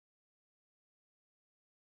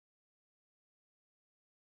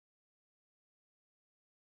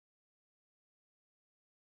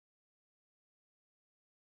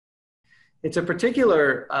It's a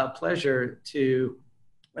particular pleasure to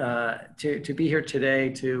be here today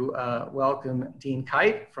to welcome Dean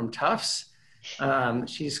Kyte from Tufts.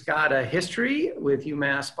 She's got a history with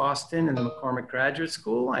UMass Boston and the McCormick Graduate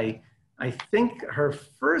School. I think her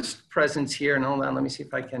first presence here, and hold on, let me see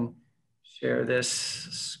if I can share this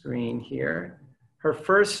screen here. Her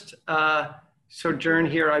first sojourn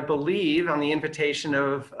here, I believe, on the invitation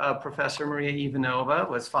of Professor Maria Ivanova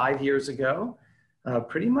was 5 years ago.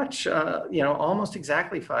 Pretty much, almost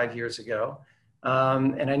exactly 5 years ago.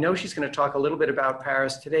 And I know she's going to talk a little bit about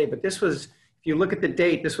Paris today, but this was, if you look at the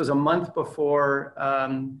date, this was a month before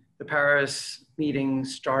the Paris meeting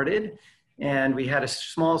started. And we had a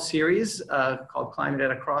small series called Climate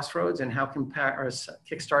at a Crossroads and How Can Paris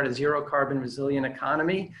Kickstart a Zero Carbon Resilient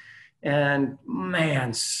Economy? And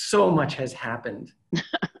man, so much has happened.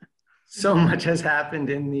 So much has happened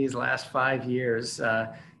in these last 5 years,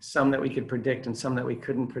 some that we could predict and some that we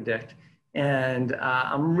couldn't predict. And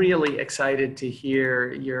I'm really excited to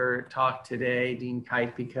hear your talk today, Dean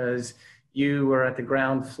Kyte, because you were at the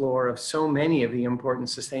ground floor of so many of the important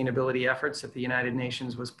sustainability efforts that the United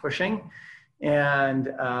Nations was pushing and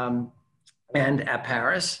at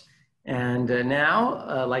Paris. And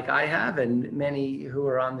now, like I have, and many who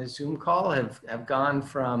are on this Zoom call have gone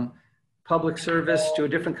from public service to a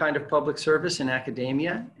different kind of public service in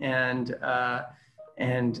academia and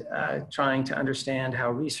trying to understand how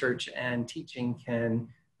research and teaching can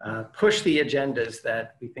push the agendas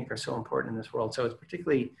that we think are so important in this world. So it's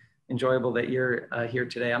particularly enjoyable that you're here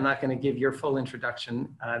today. I'm not going to give your full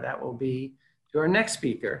introduction. That will be to our next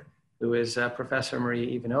speaker, who is Professor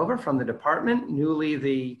Maria Ivanova from the department, newly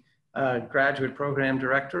the graduate program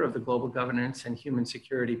director of the Global Governance and Human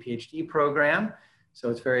Security PhD program. So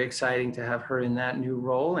it's very exciting to have her in that new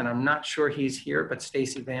role. And I'm not sure he's here, but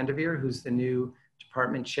Stacy Vanderveer, who's the new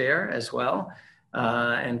department chair as well.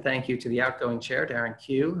 And thank you to the outgoing chair, Darren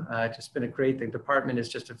Q. Just been the department is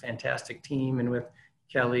just a fantastic team. And with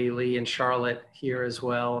Kelly, Lee, and Charlotte here as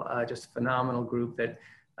well, just a phenomenal group that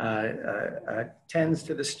tends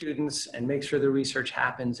to the students and makes sure the research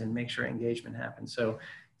happens and make sure engagement happens. So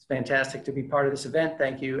it's fantastic to be part of this event.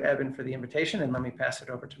 Thank you, Evan, for the invitation. And let me pass it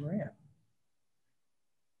over to Maria.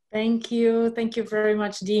 Thank you. Thank you very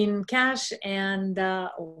much, Dean Cash, and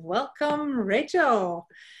welcome, Rachel.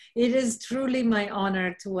 It is truly my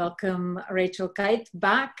honor to welcome Rachel Kyte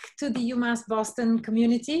back to the UMass Boston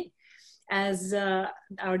community. As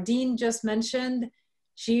our Dean just mentioned,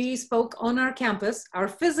 she spoke on our campus, our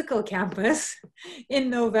physical campus, in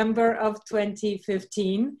November of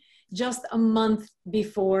 2015, just a month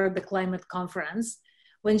before the climate conference,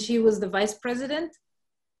 when she was the vice president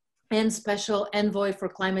and special envoy for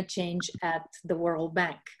climate change at the World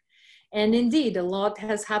Bank. And indeed, a lot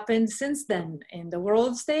has happened since then in the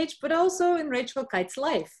world stage, but also in Rachel Kyte's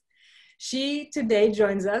life. She today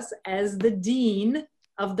joins us as the Dean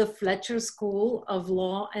of the Fletcher School of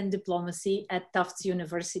Law and Diplomacy at Tufts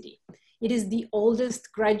University. It is the oldest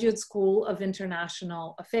graduate school of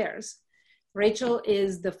international affairs. Rachel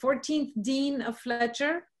is the 14th Dean of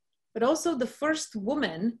Fletcher, but also the first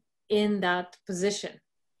woman in that position.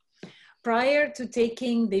 Prior to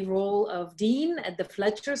taking the role of Dean at the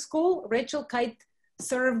Fletcher School, Rachel Kyte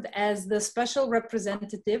served as the special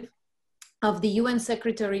representative of the UN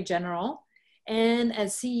Secretary General and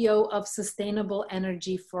as CEO of Sustainable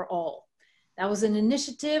Energy for All. That was an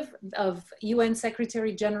initiative of UN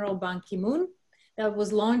Secretary General Ban Ki-moon that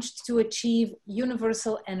was launched to achieve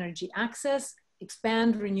universal energy access,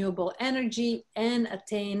 expand renewable energy, and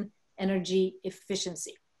attain energy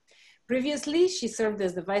efficiency. Previously, she served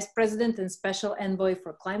as the Vice President and Special Envoy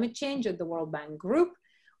for Climate Change at the World Bank Group,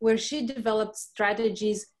 where she developed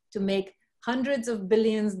strategies to make hundreds of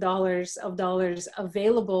billions of dollars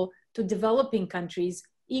available to developing countries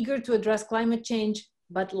eager to address climate change,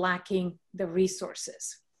 but lacking the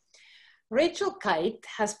resources. Rachel Kyte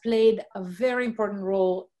has played a very important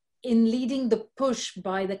role in leading the push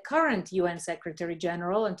by the current UN Secretary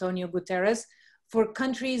General, Antonio Guterres, for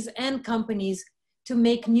countries and companies to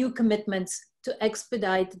make new commitments to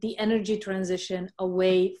expedite the energy transition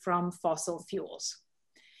away from fossil fuels.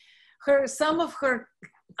 Some of her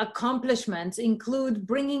accomplishments include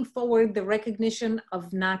bringing forward the recognition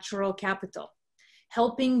of natural capital,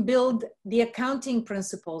 helping build the accounting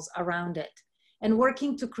principles around it, and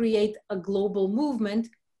working to create a global movement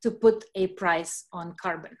to put a price on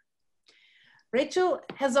carbon. Rachel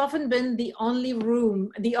has often been the only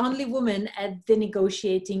woman at the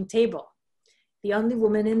negotiating table, the only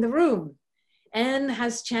woman in the room, and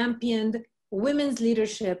has championed women's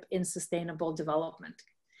leadership in sustainable development.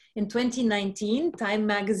 In 2019, Time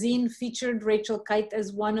magazine featured Rachel Kyte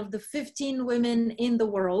as one of the 15 women in the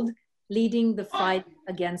world leading the fight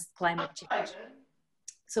against climate change.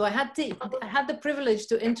 So I had the privilege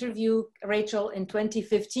to interview Rachel in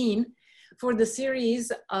 2015 for the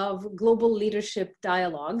series of global leadership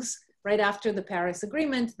dialogues right after the Paris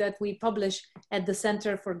Agreement that we published at the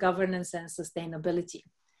Center for Governance and Sustainability.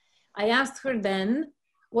 I asked her then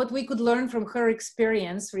what we could learn from her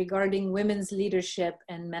experience regarding women's leadership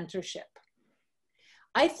and mentorship.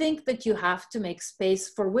 I think that you have to make space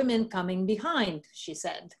for women coming behind, she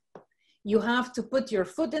said. You have to put your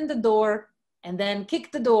foot in the door and then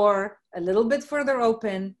kick the door a little bit further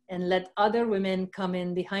open and let other women come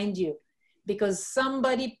in behind you, because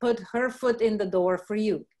somebody put her foot in the door for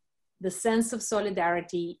you. The sense of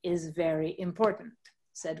solidarity is very important,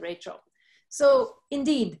 said Rachel. So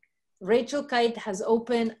indeed, Rachel Kyte has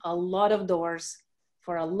opened a lot of doors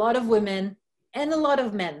for a lot of women and a lot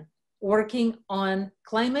of men working on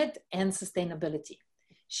climate and sustainability.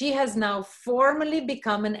 She has now formally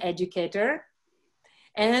become an educator,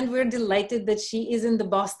 and we're delighted that she is in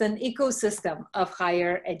the Boston ecosystem of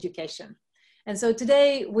higher education. And so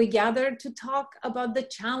today we gather to talk about the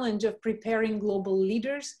challenge of preparing global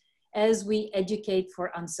leaders as we educate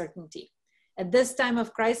for uncertainty. At this time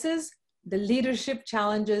of crisis, the leadership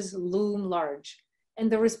challenges loom large, and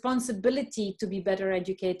the responsibility to be better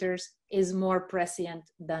educators is more prescient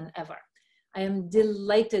than ever. I am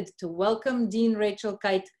delighted to welcome Dean Rachel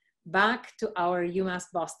Kyte back to our UMass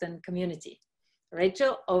Boston community.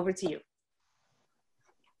 Rachel, over to you.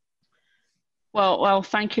 Well,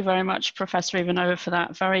 thank you very much, Professor Ivanova, for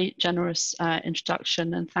that very generous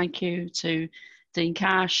introduction, and thank you to Dean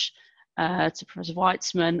Cash, to Professor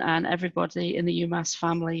Weitzman, and everybody in the UMass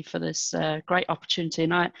family for this great opportunity.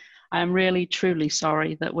 And I am really, truly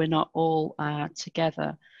sorry that we're not all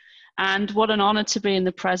together. And what an honor to be in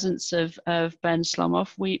the presence of Ben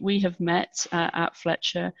Slomoff. We have met at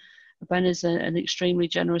Fletcher. Ben is an extremely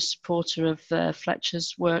generous supporter of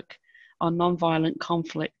Fletcher's work on nonviolent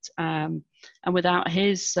conflict. And without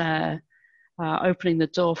his opening the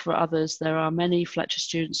door for others, there are many Fletcher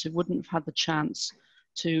students who wouldn't have had the chance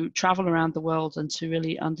to travel around the world and to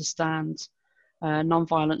really understand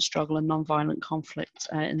nonviolent struggle and nonviolent conflict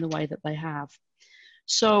in the way that they have.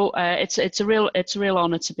 So it's a real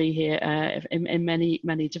honor to be here in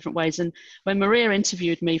many different ways. And when Maria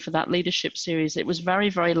interviewed me for that leadership series, it was very,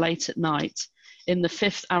 very late at night in the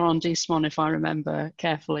 5th arrondissement, if I remember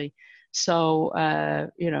carefully. So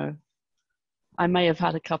you know, I may have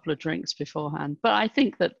had a couple of drinks beforehand, but I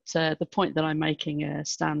think that the point that I'm making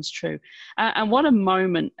stands true. And what a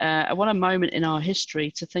moment in our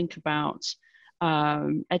history to think about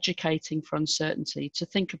educating for uncertainty, to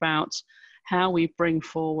think about how we bring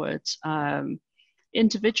forward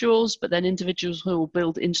individuals, but then individuals who will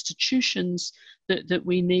build institutions that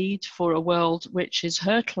we need for a world which is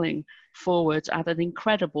hurtling forward at an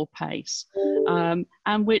incredible pace,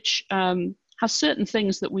 and which has certain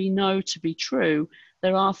things that we know to be true.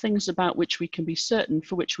 There are things about which we can be certain,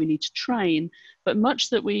 for which we need to train, but much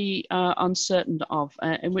that we are uncertain of,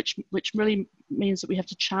 and which really means that we have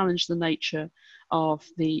to challenge the nature of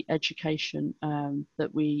the education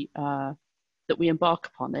that we embark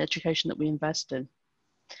upon, the education that we invest in.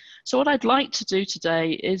 So what I'd like to do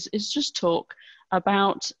today is just talk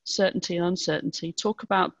about certainty and uncertainty, talk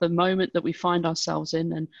about the moment that we find ourselves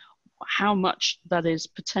in and how much that is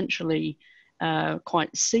potentially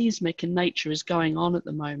quite seismic in nature is going on at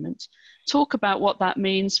the moment, talk about what that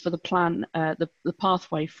means for the plan, the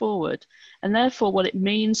pathway forward, and therefore what it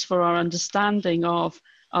means for our understanding of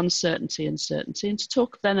uncertainty and certainty, and to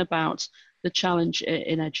talk then about the challenge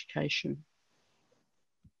in education.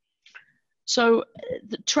 So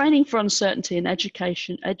the training for uncertainty and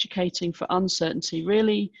educating for uncertainty,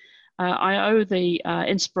 really, I owe the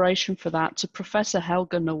inspiration for that to Professor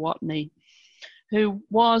Helga Nowotny, who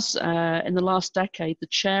was in the last decade the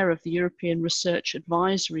chair of the European Research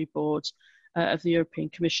Advisory Board of the European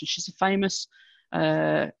Commission. She's a famous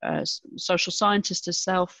social scientist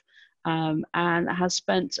herself, and has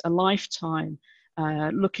spent a lifetime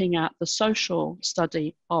looking at the social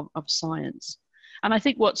study of science. And I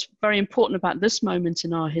think what's very important about this moment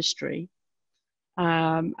in our history,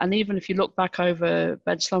 and even if you look back over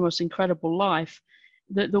Ben Slomoff's incredible life,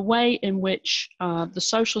 the way in which the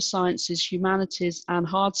social sciences, humanities, and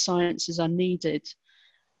hard sciences are needed,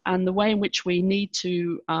 and the way in which we need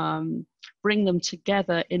to bring them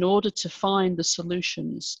together in order to find the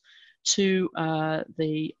solutions to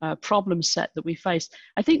the problem set that we face.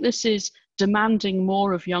 I think this is demanding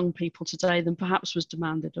more of young people today than perhaps was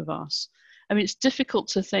demanded of us. I mean, it's difficult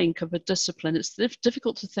to think of a discipline, it's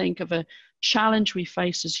difficult to think of a challenge we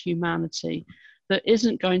face as humanity that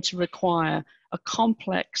isn't going to require a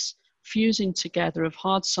complex fusing together of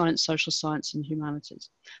hard science, social science, and humanities.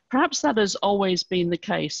 Perhaps that has always been the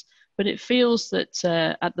case, but it feels that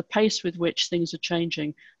at the pace with which things are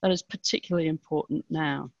changing, that is particularly important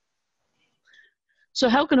now. So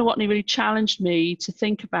Helga Nowotny really challenged me to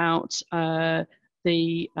think about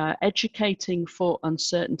the educating for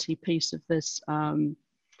uncertainty piece of this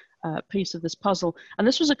puzzle. And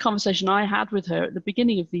this was a conversation I had with her at the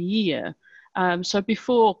beginning of the year. So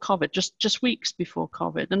before COVID, just weeks before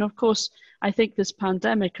COVID. And of course, I think this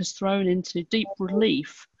pandemic has thrown into deep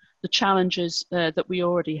relief the challenges that we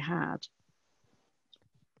already had.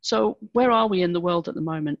 So where are we in the world at the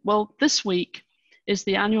moment? Well, this week is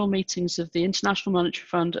the annual meetings of the International Monetary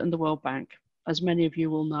Fund and the World Bank, as many of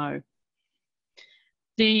you will know.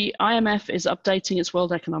 The IMF is updating its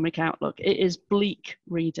World Economic Outlook. It is bleak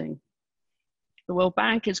reading. The World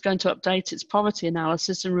Bank is going to update its poverty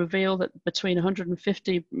analysis and reveal that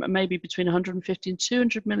maybe between 150 and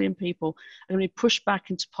 200 million people are going to be pushed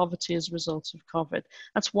back into poverty as a result of COVID.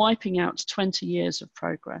 That's wiping out 20 years of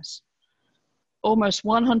progress. Almost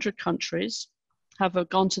 100 countries have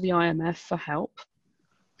gone to the IMF for help.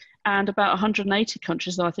 And about 180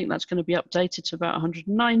 countries, though I think that's going to be updated to about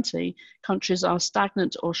 190 countries, are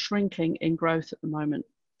stagnant or shrinking in growth at the moment.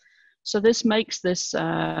 So this makes this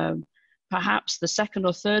perhaps the second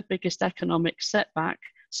or third biggest economic setback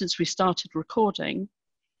since we started recording.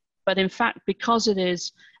 But in fact, because it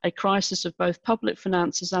is a crisis of both public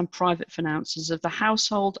finances and private finances, of the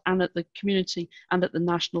household and at the community and at the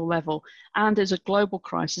national level, and is a global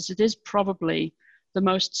crisis, it is probably the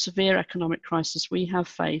most severe economic crisis we have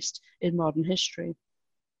faced in modern history.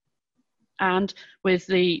 And with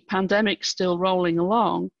the pandemic still rolling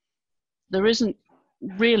along, there isn't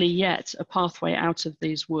really yet a pathway out of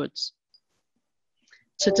these woods.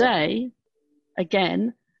 Today,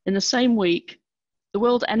 again, in the same week, the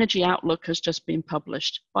World Energy Outlook has just been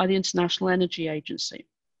published by the International Energy Agency.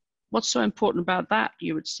 What's so important about that,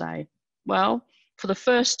 you would say? Well, for the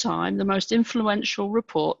first time, the most influential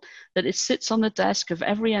report that it sits on the desk of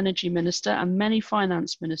every energy minister and many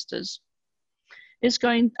finance ministers is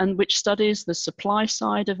going, and which studies the supply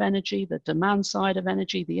side of energy, the demand side of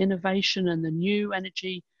energy, the innovation and the new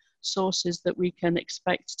energy sources that we can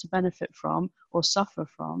expect to benefit from or suffer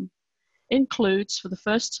from, includes for the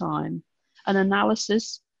first time an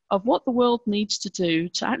analysis of what the world needs to do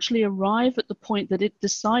to actually arrive at the point that it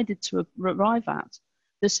decided to arrive at.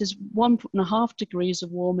 This is 1.5 degrees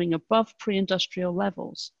of warming above pre-industrial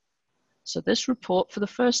levels. So this report, for the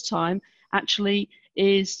first time, actually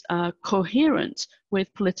is coherent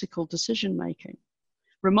with political decision making.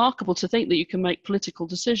 Remarkable to think that you can make political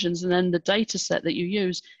decisions and then the data set that you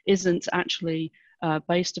use isn't actually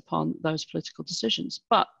based upon those political decisions.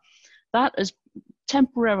 But that is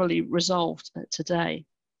temporarily resolved today.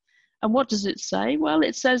 And what does it say? Well,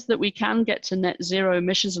 it says that we can get to net zero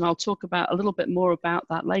emissions, and I'll talk about a little bit more about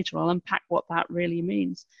that later. I'll unpack what that really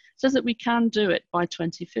means. It says that we can do it by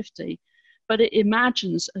 2050, but it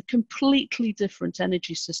imagines a completely different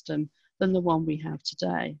energy system than the one we have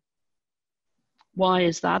today. Why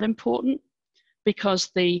is that important? Because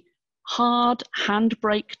the hard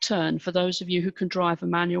handbrake turn, for those of you who can drive a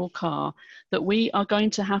manual car, that we are going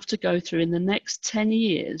to have to go through in the next 10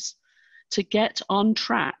 years to get on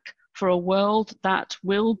track for a world that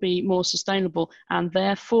will be more sustainable and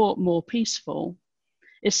therefore more peaceful,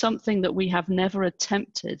 is something that we have never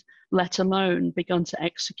attempted, let alone begun to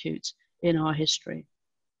execute in our history.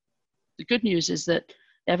 The good news is that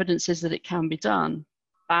evidence is that it can be done.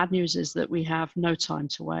 Bad news is that we have no time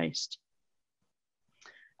to waste.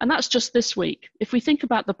 And that's just this week. If we think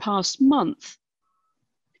about the past month,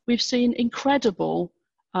 we've seen incredible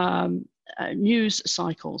news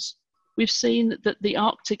cycles. We've seen that the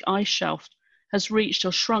Arctic ice shelf has reached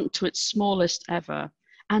or shrunk to its smallest ever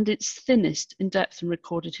and its thinnest in depth in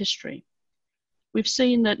recorded history. We've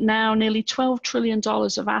seen that now nearly $12 trillion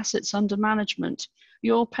of assets under management,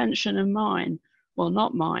 your pension and mine, well,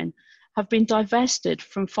 not mine, have been divested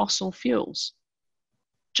from fossil fuels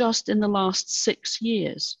just in the last 6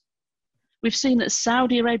 years. We've seen that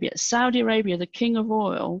Saudi Arabia, the king of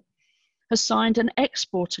oil, has signed an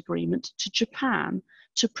export agreement to Japan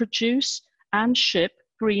to produce and ship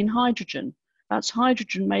green hydrogen. That's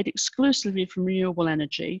hydrogen made exclusively from renewable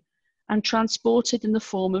energy and transported in the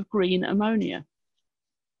form of green ammonia.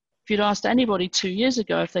 If you'd asked anybody 2 years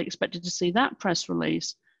ago if they expected to see that press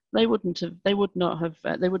release, they would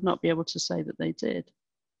not be able to say that they did.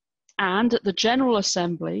 And at the General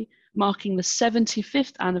Assembly, marking the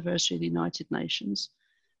 75th anniversary of the United Nations,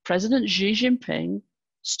 President Xi Jinping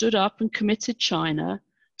stood up and committed China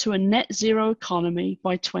to a net zero economy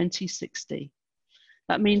by 2060.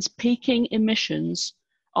 That means peaking emissions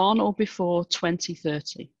on or before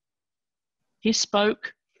 2030. He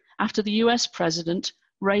spoke after the US president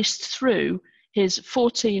raced through his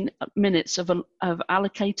 14 minutes of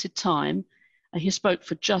allocated time. He spoke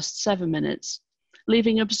for just 7 minutes,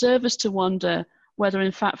 leaving observers to wonder whether,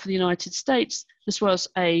 in fact, for the United States, this was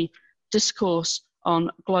a discourse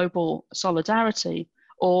on global solidarity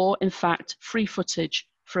or, in fact, free footage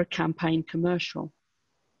for a campaign commercial.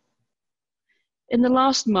 In the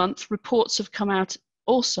last month, reports have come out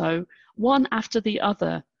also, one after the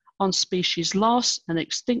other, on species loss and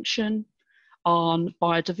extinction, on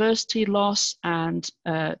biodiversity loss and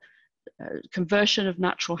conversion of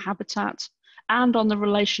natural habitat, and on the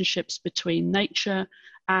relationships between nature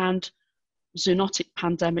and zoonotic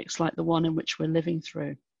pandemics like the one in which we're living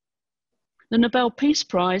through. The Nobel Peace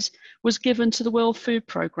Prize was given to the World Food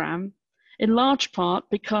Programme in large part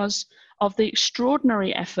because of the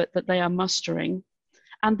extraordinary effort that they are mustering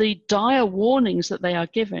and the dire warnings that they are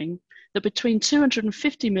giving that between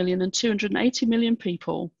 250 million and 280 million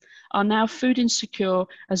people are now food insecure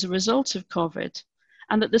as a result of COVID,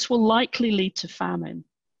 and that this will likely lead to famine.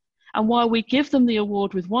 And while we give them the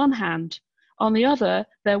award with one hand, on the other,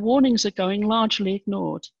 their warnings are going largely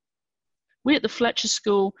ignored. We at the Fletcher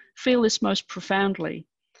School feel this most profoundly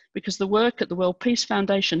because the work at the World Peace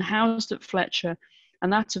Foundation housed at Fletcher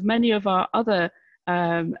and that of many of our other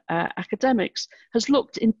academics has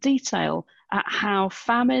looked in detail at how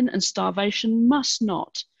famine and starvation must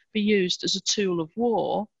not be used as a tool of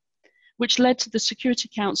war, which led to the Security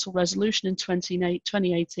Council resolution in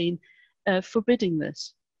 2018 forbidding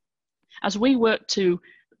this. As we work to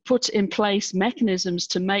put in place mechanisms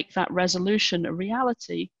to make that resolution a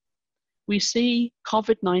reality, we see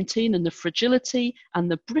COVID-19 and the fragility and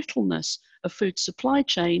the brittleness of food supply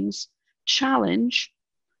chains challenge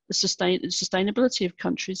the sustainability of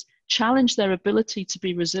countries, challenge their ability to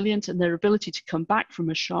be resilient and their ability to come back from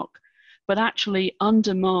a shock, but actually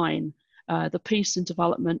undermine the peace and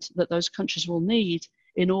development that those countries will need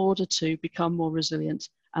in order to become more resilient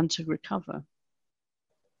and to recover.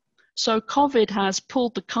 So COVID has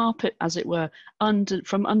pulled the carpet, as it were,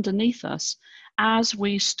 from underneath us as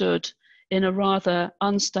we stood in a rather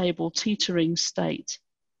unstable, teetering state.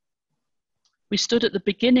 We stood at the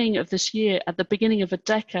beginning of this year, at the beginning of a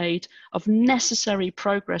decade of necessary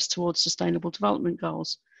progress towards sustainable development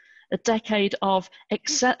goals, a decade of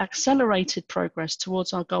accelerated progress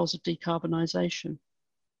towards our goals of decarbonisation.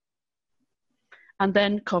 And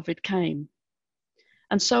then COVID came.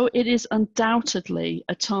 And so it is undoubtedly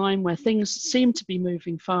a time where things seem to be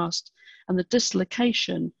moving fast, and the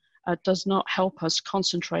dislocation does not help us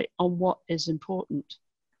concentrate on what is important.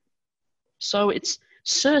 So it's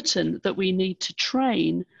certain that we need to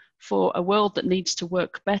train for a world that needs to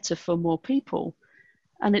work better for more people.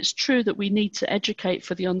 And it's true that we need to educate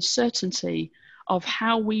for the uncertainty of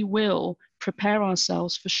how we will prepare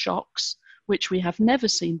ourselves for shocks which we have never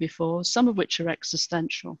seen before, some of which are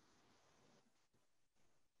existential.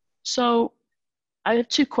 So I have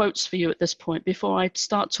two quotes for you at this point before I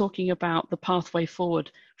start talking about the pathway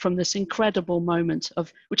forward from this incredible moment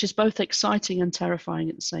which is both exciting and terrifying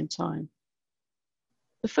at the same time.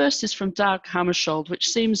 The first is from Dag Hammarskjöld, which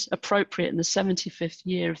seems appropriate in the 75th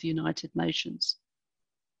year of the United Nations.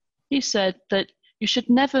 He said that you should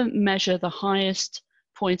never measure the highest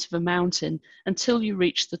point of a mountain until you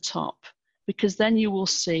reach the top, because then you will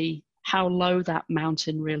see how low that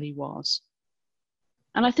mountain really was.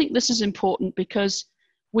 And I think this is important because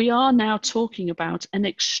we are now talking about an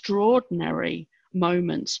extraordinary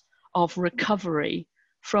moment of recovery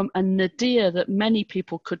from a nadir that many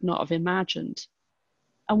people could not have imagined.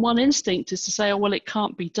 And one instinct is to say, oh, well, it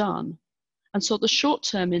can't be done. And so the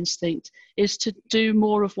short-term instinct is to do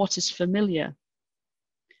more of what is familiar.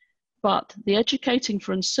 But the educating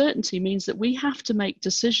for uncertainty means that we have to make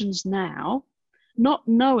decisions now, not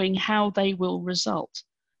knowing how they will result,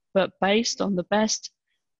 but based on the best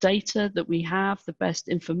data that we have, the best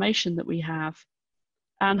information that we have,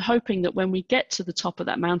 and hoping that when we get to the top of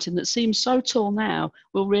that mountain that seems so tall now,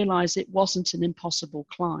 we'll realize it wasn't an impossible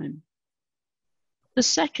climb. The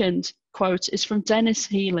second quote is from Dennis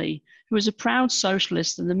Healey, who was a proud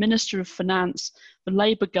socialist and the Minister of Finance for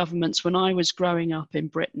Labour governments when I was growing up in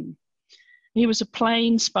Britain. He was a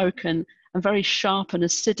plain-spoken and very sharp and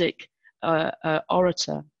acidic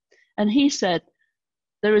orator. And he said,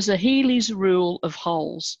 there is a Healey's rule of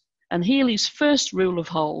holes. And Healey's first rule of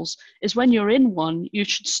holes is when you're in one, you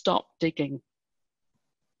should stop digging.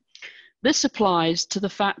 This applies to the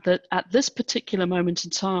fact that at this particular moment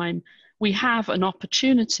in time, we have an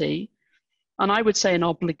opportunity, and I would say an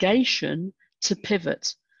obligation, to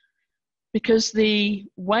pivot. Because the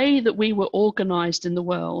way that we were organized in the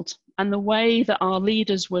world and the way that our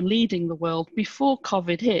leaders were leading the world before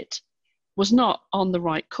COVID hit was not on the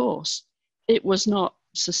right course. It was not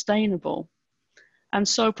sustainable. And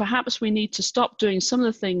so perhaps we need to stop doing some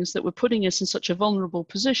of the things that were putting us in such a vulnerable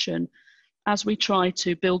position as we try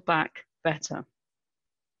to build back better.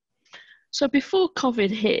 So before COVID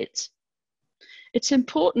hit, it's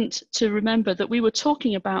important to remember that we were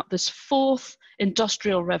talking about this fourth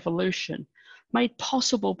industrial revolution made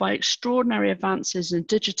possible by extraordinary advances in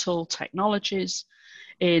digital technologies,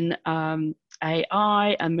 in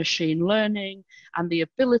AI and machine learning, and the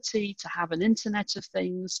ability to have an Internet of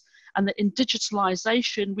Things, and that in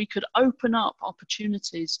digitalization we could open up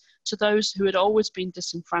opportunities to those who had always been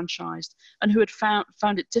disenfranchised and who had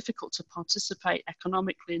found it difficult to participate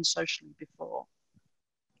economically and socially before.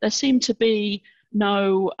 There seemed to be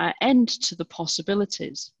no end to the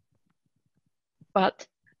possibilities.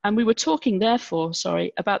 And we were talking, therefore,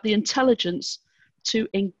 about the intelligence to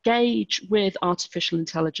engage with artificial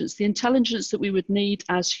intelligence, the intelligence that we would need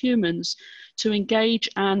as humans to engage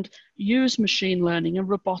and use machine learning and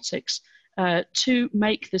robotics to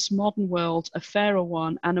make this modern world a fairer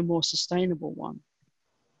one and a more sustainable one.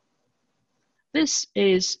 This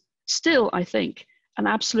is still, I think, an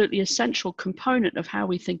absolutely essential component of how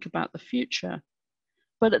we think about the future.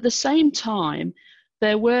 But at the same time,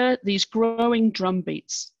 there were these growing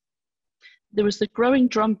drumbeats. There was the growing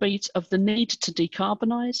drumbeat of the need to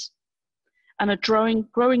decarbonize, and a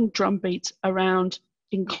growing drumbeat around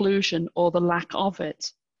inclusion or the lack of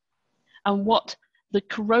it, and what the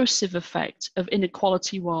corrosive effect of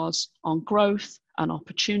inequality was on growth and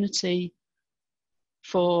opportunity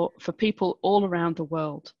for people all around the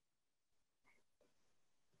world.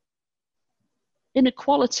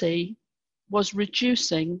 Inequality was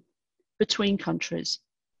reducing between countries,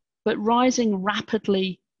 but rising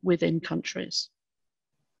rapidly within countries.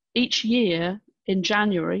 Each year in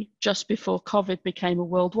January, just before COVID became a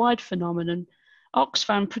worldwide phenomenon,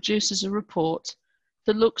 Oxfam produces a report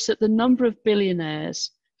that looks at the number of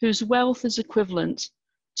billionaires whose wealth is equivalent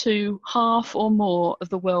to half or more of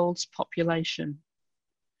the world's population.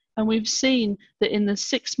 And we've seen that in the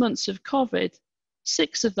 6 months of COVID,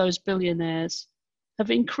 6 of those billionaires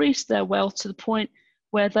have increased their wealth to the point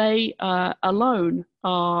where they alone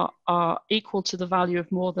are equal to the value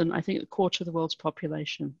of more than, I think, a quarter of the world's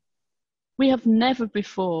population. We have never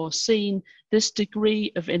before seen this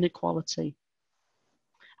degree of inequality.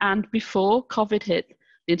 And before COVID hit,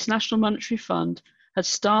 the International Monetary Fund had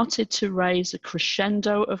started to raise a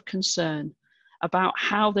crescendo of concern about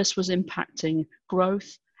how this was impacting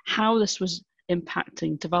growth, how this was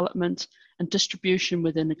impacting development and distribution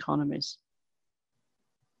within economies.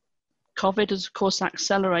 COVID has, of course,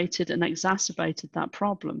 accelerated and exacerbated that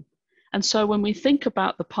problem. And so when we think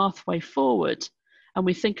about the pathway forward and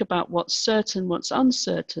we think about what's certain, what's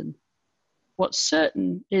uncertain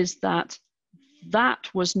is that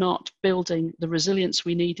that was not building the resilience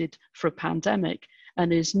we needed for a pandemic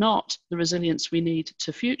and is not the resilience we need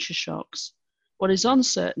to future shocks. What is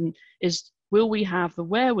uncertain is, will we have the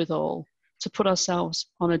wherewithal to put ourselves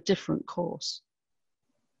on a different course?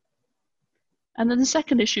 And then the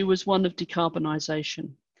second issue was one of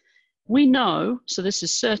decarbonisation. We know, so this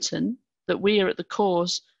is certain, that we are at the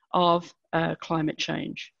cause of climate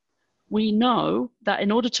change. We know that in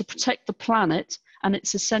order to protect the planet and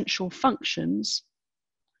its essential functions,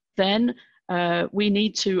 then we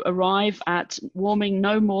need to arrive at warming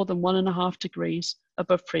no more than 1.5 degrees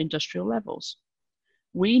above pre-industrial levels.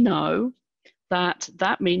 We know that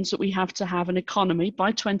that means that we have to have an economy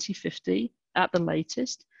by 2050 at the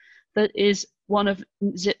latest that is one of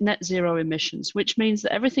net zero emissions, which means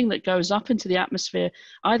that everything that goes up into the atmosphere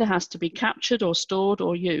either has to be captured or stored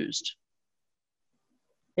or used.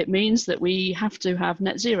 It means that we have to have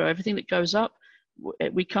net zero. Everything that goes up,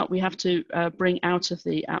 we have to bring out of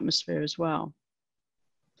the atmosphere as well.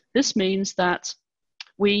 This means that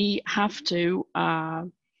we have to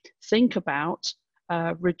think about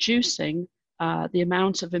reducing the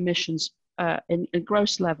amount of emissions in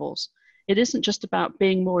gross levels. It isn't just about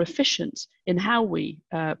being more efficient in how we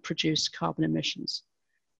produce carbon emissions.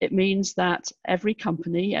 It means that every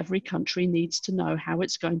company, every country needs to know how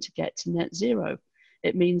it's going to get to net zero.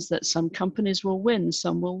 It means that some companies will win,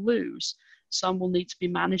 some will lose, some will need to be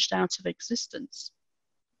managed out of existence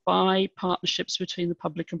by partnerships between the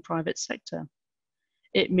public and private sector.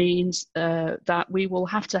 It means that we will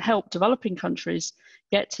have to help developing countries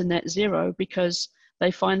get to net zero because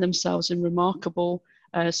they find themselves in remarkable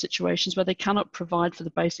situations where they cannot provide for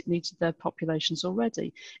the basic needs of their populations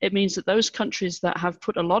already. It means that those countries that have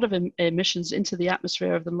put a lot of emissions into the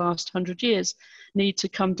atmosphere over the last 100 years need to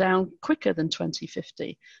come down quicker than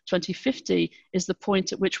 2050. 2050 is the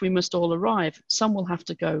point at which we must all arrive. Some will have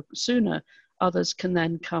to go sooner, others can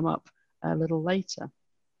then come up a little later.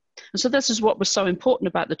 And so this is what was so important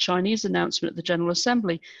about the Chinese announcement at the General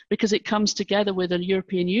Assembly, because it comes together with a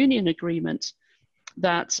European Union agreement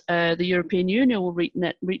that the European Union will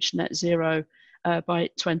reach net zero by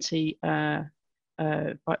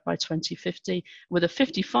 2050, with a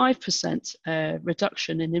 55%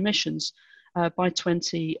 reduction in emissions by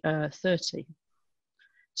 2030.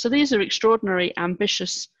 So these are extraordinary,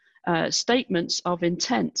 ambitious statements of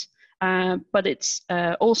intent. But it's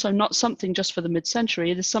also not something just for the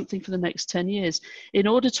mid-century, it is something for the next 10 years. In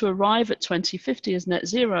order to arrive at 2050 as net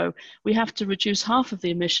zero, we have to reduce half of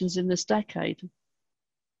the emissions in this decade.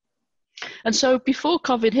 And so before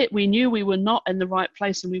COVID hit, we knew we were not in the right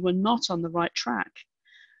place and we were not on the right track.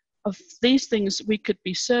 Of these things, we could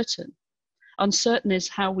be certain. Uncertain is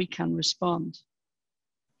how we can respond.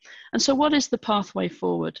 And so what is the pathway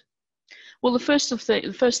forward? Well, the first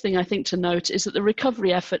thing I think to note is that the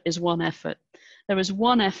recovery effort is one effort. There is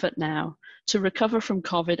one effort now to recover from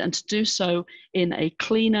COVID and to do so in a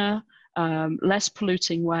cleaner, less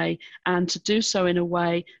polluting way, and to do so in a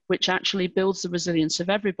way which actually builds the resilience of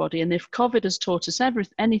everybody. And if COVID has taught us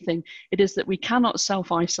anything, it is that we cannot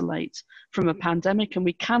self-isolate from a pandemic, and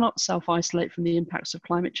we cannot self-isolate from the impacts of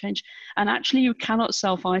climate change. And actually you cannot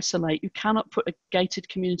self-isolate, you cannot put a gated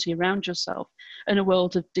community around yourself in a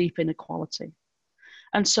world of deep inequality.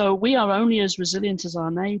 And so we are only as resilient as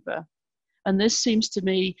our neighbor. And this seems to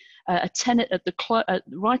me a tenet at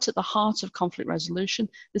right at the heart of conflict resolution.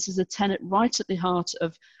 This is a tenet right at the heart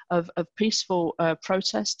of peaceful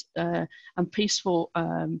protest and peaceful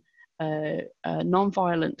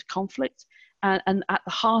non-violent conflict, and at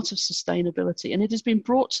the heart of sustainability. And it has been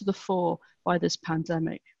brought to the fore by this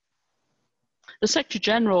pandemic. The Secretary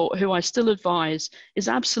General, who I still advise, is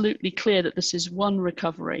absolutely clear that this is one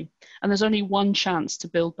recovery, and there's only one chance to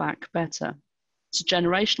build back better. It's a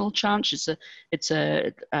generational chance. It's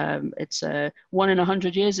a 1 in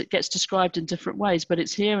 100 years. It gets described in different ways, but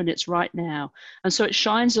it's here and it's right now. And so it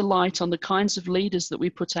shines a light on the kinds of leaders that we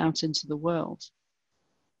put out into the world.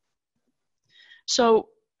 So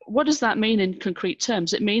what does that mean in concrete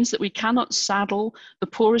terms? It means that we cannot saddle the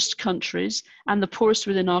poorest countries and the poorest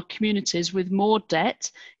within our communities with more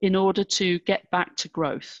debt in order to get back to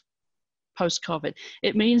growth post-COVID.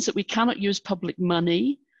 It means that we cannot use public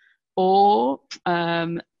money or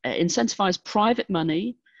incentivize private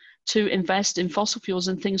money to invest in fossil fuels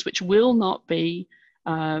and things which will not be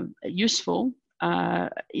useful, in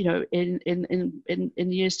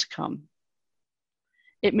years to come.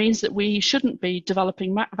 It means that we shouldn't be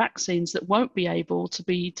developing vaccines that won't be able to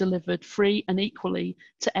be delivered free and equally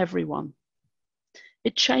to everyone.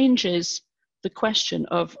 It changes the question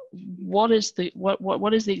of what is the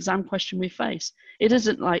exam question we face. It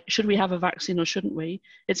isn't like, should we have a vaccine or shouldn't we?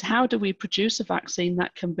 It's how do we produce a vaccine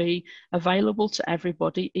that can be available to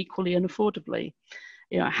everybody equally and affordably?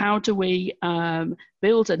 How do we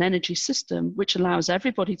build an energy system which allows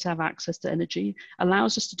everybody to have access to energy,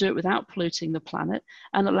 allows us to do it without polluting the planet,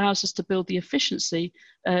 and allows us to build the efficiency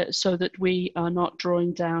so that we are not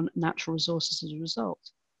drawing down natural resources as a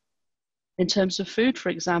result? In terms of food, for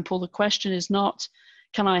example, the question is not,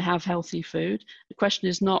 can I have healthy food? The question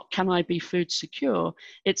is not, can I be food secure?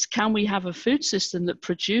 It's, can we have a food system that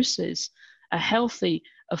produces a healthy,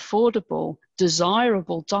 affordable,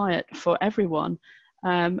 desirable diet for everyone?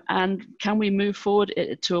 And can we move forward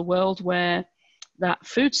to a world where that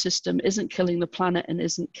food system isn't killing the planet and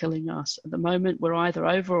isn't killing us? At the moment, we're either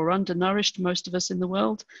over or undernourished, most of us in the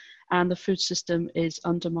world, and the food system is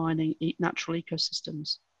undermining natural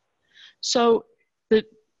ecosystems. So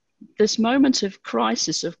this moment of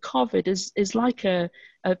crisis of COVID is like a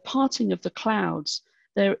parting of the clouds.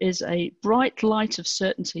 There is a bright light of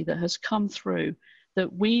certainty that has come through,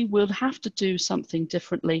 that we will have to do something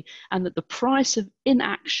differently, and that the price of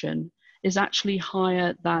inaction is actually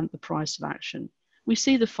higher than the price of action. We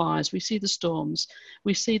see the fires, we see the storms,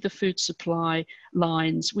 we see the food supply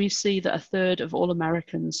lines, we see that 1/3 of all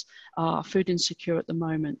Americans are food insecure at the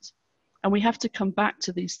moment. And we have to come back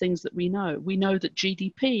to these things that we know. We know that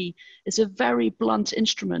GDP is a very blunt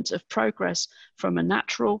instrument of progress from a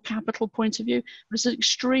natural capital point of view, but it's an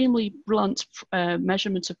extremely blunt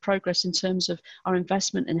measurement of progress in terms of our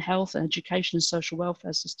investment in health and education and social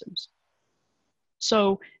welfare systems.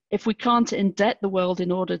 So if we can't indebt the world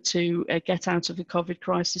in order to get out of the COVID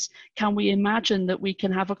crisis, can we imagine that we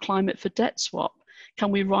can have a climate for debt swap?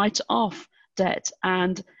 Can we write off debt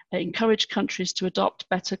and encourage countries to adopt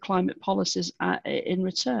better climate policies in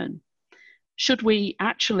return? Should we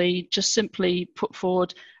actually just simply put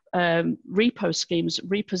forward repo schemes,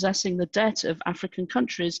 repossessing the debt of African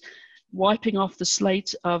countries, wiping off the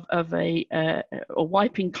slate or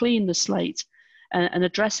wiping clean the slate and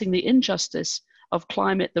addressing the injustice of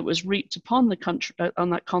climate that was reaped upon the country on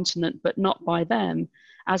that continent, but not by them,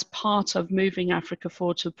 as part of moving Africa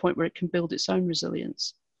forward to a point where it can build its own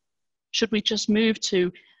resilience? Should we just move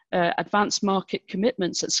to advanced market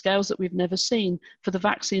commitments at scales that we've never seen for the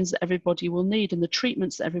vaccines that everybody will need and the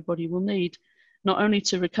treatments that everybody will need, not only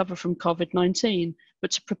to recover from COVID-19,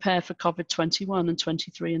 but to prepare for COVID-21 and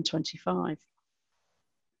 23 and 25?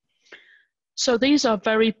 So these are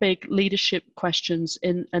very big leadership questions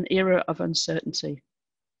in an era of uncertainty.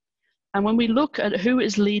 And when we look at who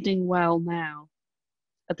is leading well now,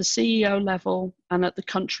 at the CEO level and at the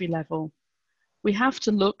country level, we have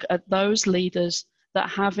to look at those leaders that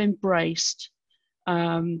have embraced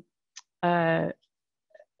an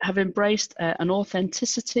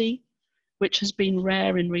authenticity which has been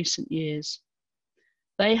rare in recent years.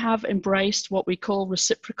 They have embraced what we call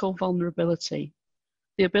reciprocal vulnerability,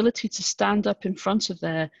 the ability to stand up in front of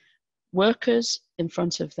their workers, in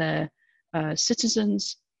front of their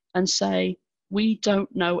citizens, and say, we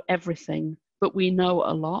don't know everything, but we know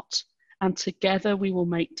a lot, and together we will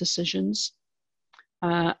make decisions.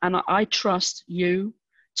 And I trust you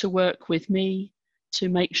to work with me to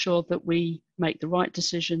make sure that we make the right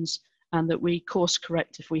decisions and that we course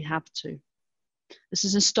correct if we have to. This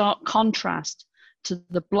is in stark contrast to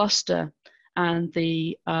the bluster and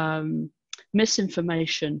the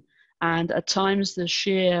misinformation and at times the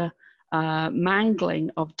sheer mangling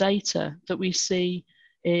of data that we see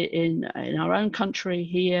in our own country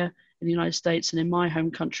here in the United States and in my home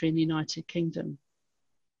country in the United Kingdom.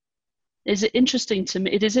 It is interesting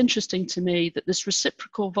to me that this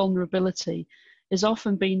reciprocal vulnerability is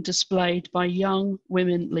often being displayed by young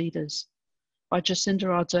women leaders, by Jacinda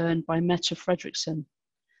Ardern, by Mette Frederiksen.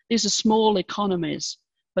 These are small economies,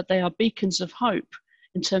 but they are beacons of hope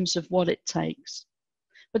in terms of what it takes.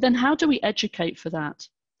 But then how do we educate for that?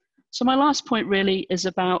 So my last point really is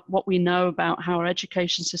about what we know about how our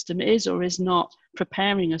education system is or is not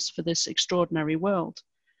preparing us for this extraordinary world.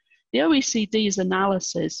 The OECD's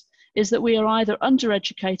analysis is that we are either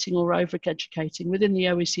undereducating or overeducating within the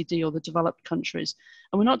OECD or the developed countries,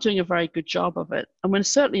 and we're not doing a very good job of it. And we're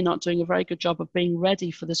certainly not doing a very good job of being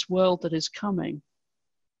ready for this world that is coming.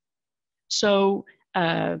 So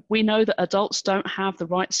we know that adults don't have the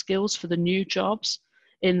right skills for the new jobs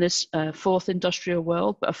in this fourth industrial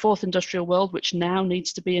world, but a fourth industrial world which now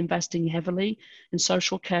needs to be investing heavily in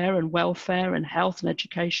social care and welfare and health and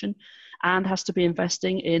education, and has to be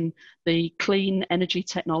investing in the clean energy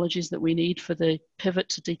technologies that we need for the pivot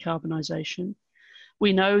to decarbonisation.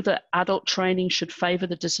 We know that adult training should favour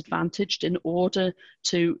the disadvantaged in order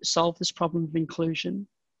to solve this problem of inclusion.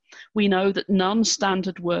 We know that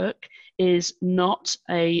non-standard work is not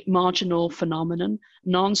a marginal phenomenon.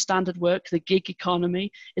 Non-standard work, the gig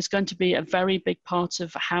economy, is going to be a very big part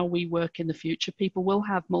of how we work in the future. People will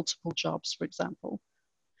have multiple jobs, for example.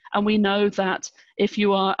 And we know that if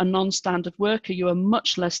you are a non-standard worker, you are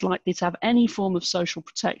much less likely to have any form of social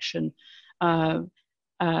protection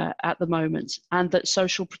at the moment, and that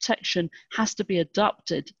social protection has to be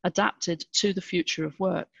adapted to the future of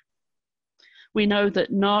work. We know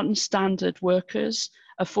that non-standard workers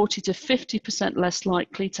are 40 to 50% less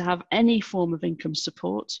likely to have any form of income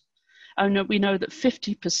support. And we know that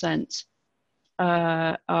 50%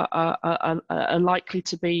 are likely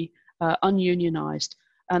to be ununionized.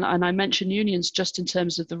 And I mention unions just in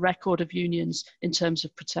terms of the record of unions in terms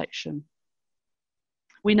of protection.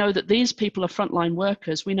 We know that these people are frontline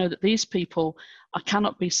workers. We know that these people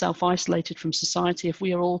cannot be self-isolated from society if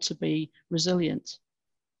we are all to be resilient.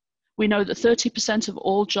 We know that 30% of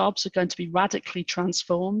all jobs are going to be radically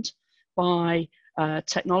transformed by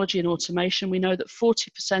technology and automation. We know that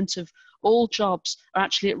 40% of all jobs are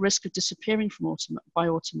actually at risk of disappearing from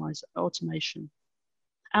automation.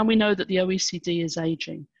 And we know that the OECD is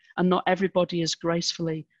aging, and not everybody as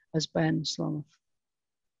gracefully as Ben Slomoff.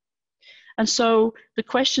 And so the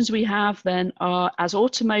questions we have then are, as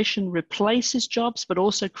automation replaces jobs but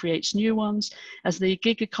also creates new ones, as the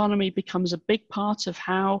gig economy becomes a big part of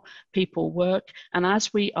how people work, and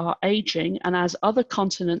as we are aging and as other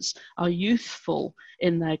continents are youthful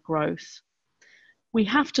in their growth, we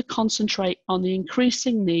have to concentrate on the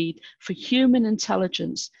increasing need for human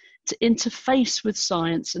intelligence to interface with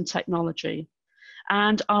science and technology,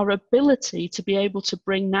 and our ability to be able to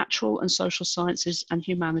bring natural and social sciences and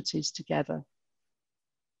humanities together.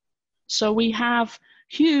 So we have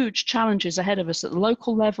huge challenges ahead of us at the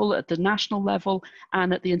local level, at the national level,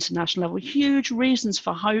 and at the international level. Huge reasons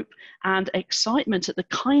for hope and excitement at the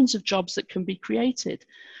kinds of jobs that can be created.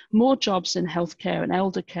 More jobs in healthcare and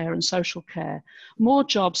elder care and social care, more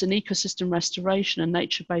jobs in ecosystem restoration and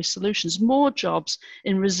nature-based solutions, more jobs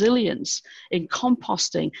in resilience, in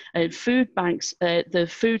composting, in food banks, the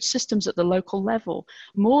food systems at the local level,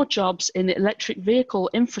 more jobs in electric vehicle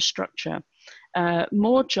infrastructure,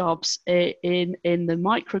 more jobs in the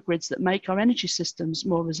microgrids that make our energy systems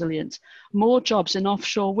more resilient, more jobs in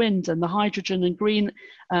offshore wind and the hydrogen and green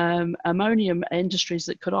ammonium industries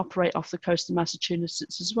that could operate off the coast of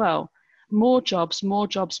Massachusetts as well. More jobs, more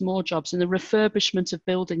jobs, more jobs in the refurbishment of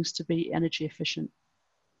buildings to be energy efficient.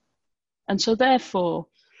 And so therefore,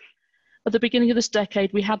 at the beginning of this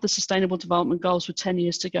decade, we had the Sustainable Development Goals with 10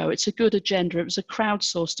 years to go. It's a good agenda. It was a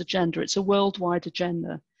crowdsourced agenda. It's a worldwide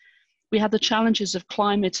agenda. We had the challenges of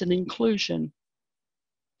climate and inclusion.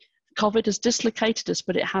 COVID has dislocated us,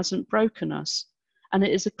 but it hasn't broken us. And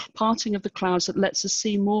it is a parting of the clouds that lets us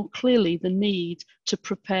see more clearly the need to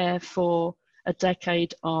prepare for a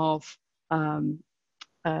decade of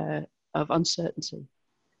uncertainty.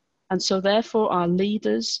 And so therefore our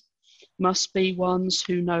leaders must be ones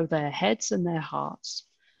who know their heads and their hearts.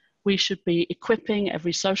 We should be equipping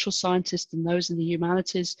every social scientist and those in the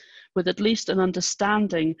humanities with at least an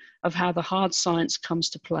understanding of how the hard science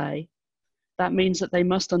comes to play. That means that they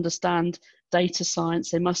must understand data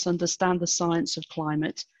science, they must understand the science of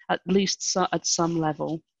climate, at least at some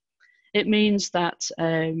level. It means that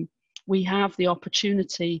we have the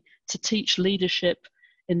opportunity to teach leadership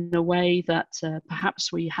in a way that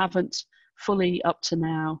perhaps we haven't fully up to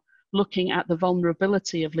now, looking at the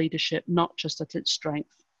vulnerability of leadership, not just at its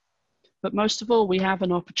strength. But most of all, we have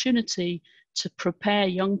an opportunity to prepare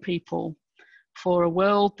young people for a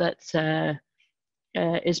world that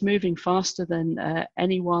is moving faster than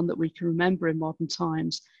anyone that we can remember in modern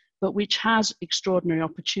times, but which has extraordinary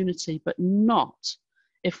opportunity, but not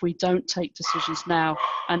if we don't take decisions now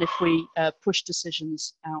and if we push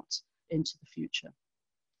decisions out into the future.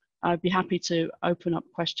 I'd be happy to open up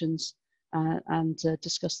questions and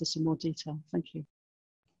discuss this in more detail. Thank you.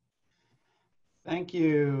 Thank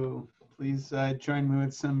you. Please join me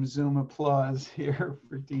with some Zoom applause here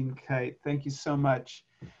for Dean Kyte. Thank you so much.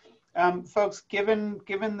 Folks, given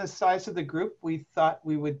the size of the group, we thought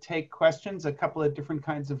we would take questions a couple of different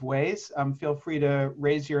kinds of ways. Feel free to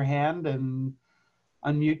raise your hand and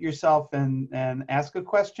unmute yourself and ask a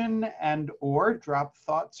question, and or drop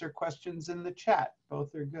thoughts or questions in the chat.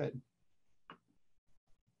 Both are good.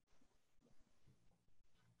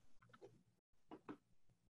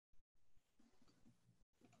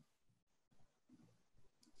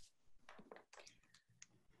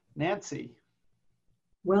 Nancy.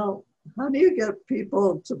 Well, how do you get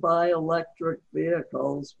people to buy electric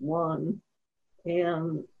vehicles, one?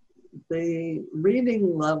 And the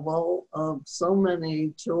reading level of so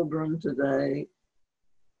many children today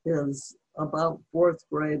is about 4th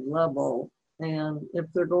grade level. And if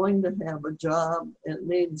they're going to have a job, it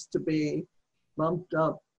needs to be bumped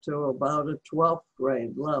up to about a 12th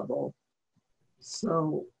grade level.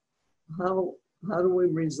 So how do we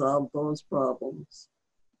resolve those problems?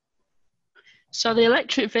 So the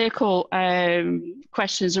electric vehicle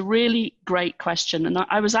question is a really great question. And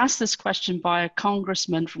I was asked this question by a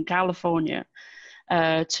congressman from California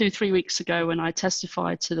 2-3 weeks ago when I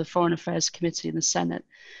testified to the Foreign Affairs Committee in the Senate,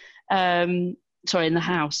 in the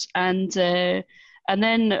House. And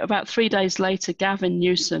then about 3 days later, Gavin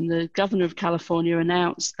Newsom, the governor of California,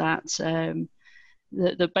 announced that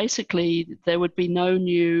that basically there would be no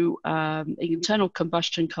new internal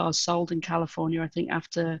combustion cars sold in California, I think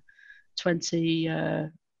after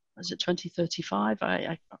 2035?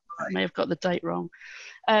 I may have got the date wrong.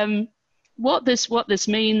 What this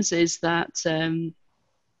means is that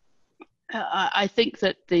I think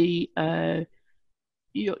that the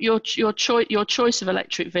your choice of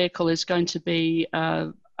electric vehicle is going to be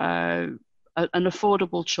an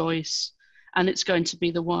affordable choice, and it's going to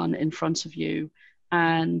be the one in front of you.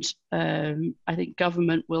 And I think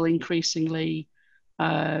government will increasingly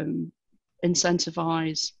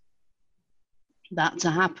incentivize that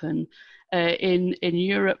to happen. In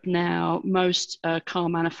Europe now, most car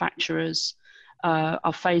manufacturers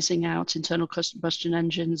are phasing out internal combustion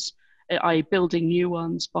engines, i.e. building new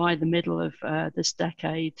ones by the middle of this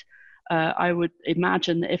decade. I would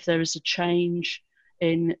imagine that if there is a change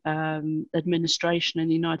in administration in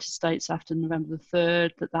the United States after November the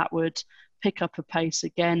 3rd, that would pick up a pace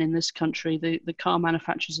again in this country. The car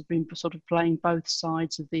manufacturers have been sort of playing both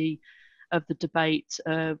sides of the debate,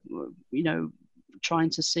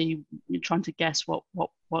 trying to guess what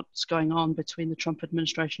what's going on between the Trump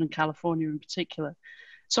administration and California in particular.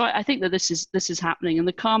 So I think that this is happening, and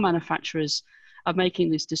the car manufacturers are making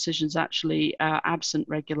these decisions actually absent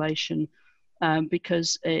regulation,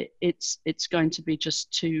 because it's going to be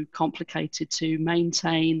just too complicated to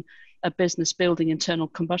maintain a business building internal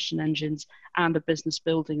combustion engines and a business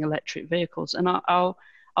building electric vehicles. And I'll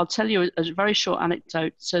tell you a very short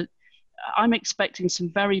anecdote. So I'm expecting some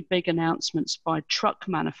very big announcements by truck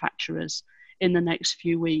manufacturers in the next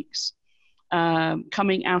few weeks,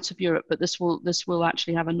 coming out of Europe, but this will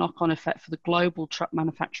actually have a knock-on effect for the global truck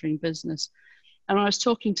manufacturing business. And I was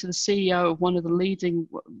talking to the CEO of one of the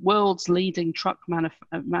world's leading truck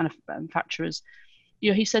manufacturers.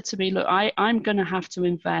 He said to me, look, I'm going to have to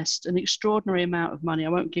invest an extraordinary amount of money, I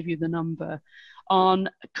won't give you the number, on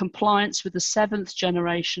compliance with the 7th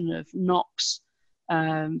generation of NOx,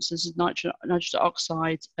 so this is nitrous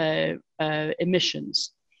oxide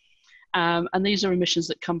emissions. And these are emissions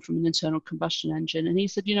that come from an internal combustion engine. And he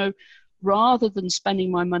said, rather than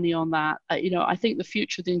spending my money on that, I think the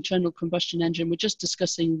future of the internal combustion engine, we're just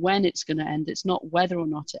discussing when it's going to end. It's not whether or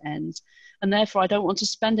not it ends. And therefore, I don't want to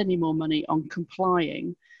spend any more money on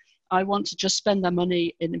complying. I want to just spend that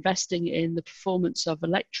money in investing in the performance of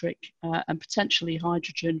electric and potentially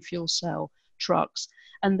hydrogen fuel cell trucks.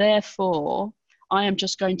 And therefore, I am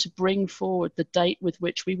just going to bring forward the date with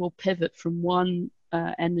which we will pivot from one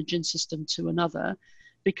engine system to another,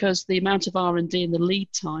 because the amount of R&D and the lead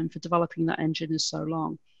time for developing that engine is so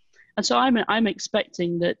long. And so I'm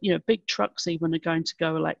expecting that big trucks even are going to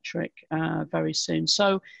go electric very soon.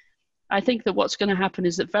 So I think that what's going to happen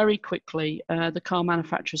is that very quickly the car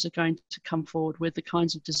manufacturers are going to come forward with the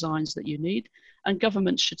kinds of designs that you need, and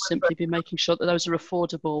governments should simply be making sure that those are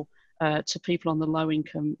affordable to people on the low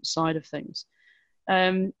income side of things.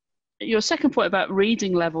 Your second point about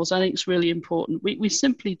reading levels, I think is really important. We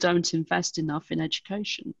simply don't invest enough in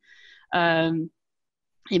education. In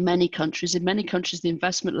many countries, the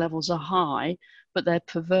investment levels are high, but they're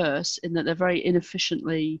perverse in that they're very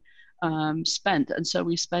inefficiently spent. And so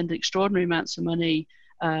we spend extraordinary amounts of money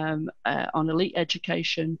on elite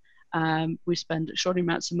education. We spend extraordinary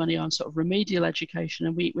amounts of money on sort of remedial education,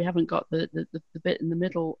 and we haven't got the bit in the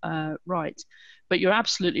middle right. But you're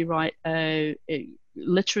absolutely right.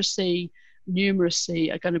 Literacy,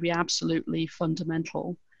 numeracy are going to be absolutely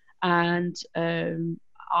fundamental. And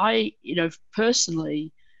I,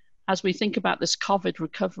 personally, as we think about this COVID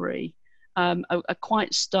recovery, are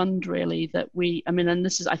quite stunned really that and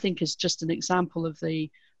this is, I think, is just an example of the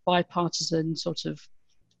bipartisan sort of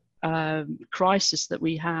crisis that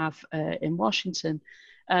we have in Washington.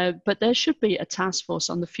 But there should be a task force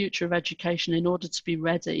on the future of education in order to be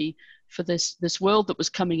ready for this world that was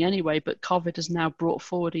coming anyway, but COVID has now brought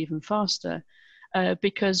forward even faster,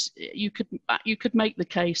 because you could make the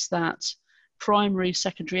case that primary,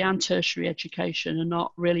 secondary, and tertiary education are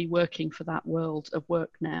not really working for that world of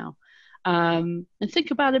work now. And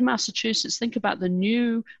think about in Massachusetts, think about the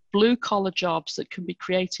new blue collar jobs that can be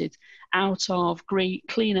created out of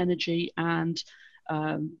clean energy and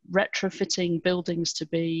retrofitting buildings to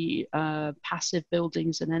be passive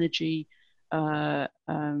buildings and energy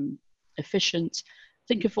efficient.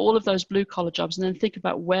 Think of all of those blue collar jobs, and then think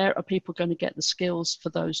about where are people going to get the skills for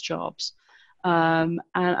those jobs, and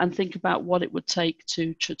think about what it would take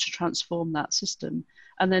to transform that system,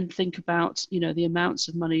 and then think about the amounts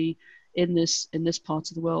of money in this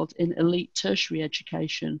part of the world in elite tertiary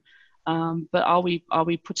education. But are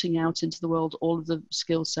we putting out into the world all of the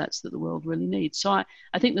skill sets that the world really needs? So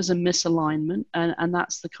I think there's a misalignment, and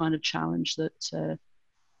that's the kind of challenge that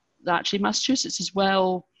actually Massachusetts is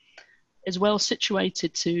well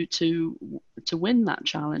situated to win that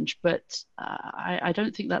challenge, but I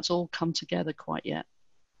don't think that's all come together quite yet.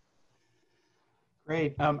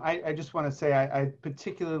 Great. I just want to say I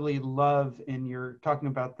particularly love in your talking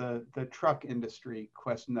about the truck industry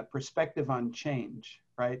question, that perspective on change,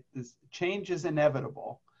 right? This change is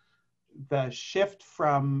inevitable. The shift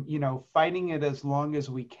from, fighting it as long as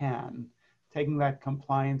we can, taking that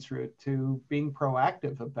compliance route, to being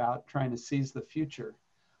proactive about trying to seize the future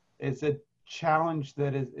is a challenge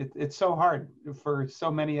that it's so hard for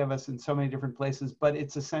so many of us in so many different places, but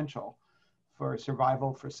it's essential for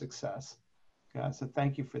survival, for success. So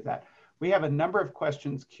thank you for that. We have a number of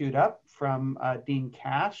questions queued up from Dean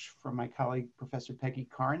Cash, from my colleague, Professor Peggy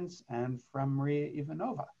Carnes, and from Maria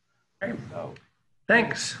Ivanova. Great. So,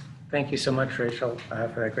 thanks. Thank you so much, Rachel,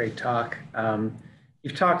 for that great talk.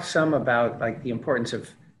 You've talked some about the importance of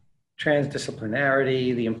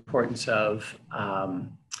transdisciplinarity, the importance of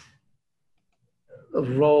the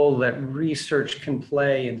role that research can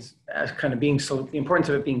play as kind of being the importance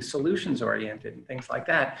of it being solutions oriented and things like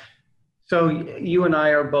that. So you and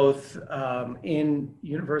I are both in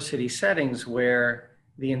university settings where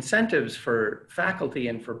the incentives for faculty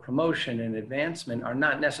and for promotion and advancement are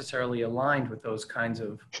not necessarily aligned with those kinds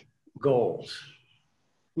of goals.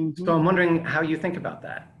 Mm-hmm. So I'm wondering how you think about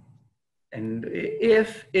that. And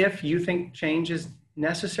if you think change is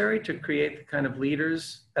necessary to create the kind of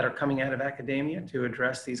leaders that are coming out of academia to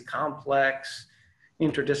address these complex,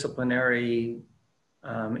 interdisciplinary,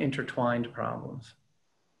 intertwined problems.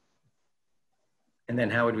 And then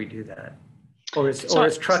how would we do that? Or is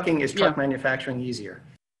truck manufacturing easier?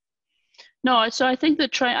 No, so I think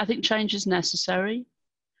that change is necessary.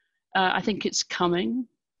 I think it's coming.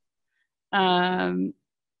 And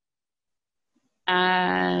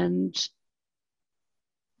and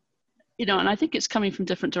I think it's coming from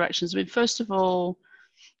different directions. I mean, first of all,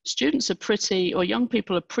 students are or young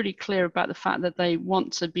people are pretty clear about the fact that they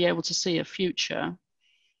want to be able to see a future,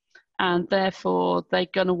 and therefore they're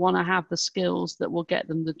going to want to have the skills that will get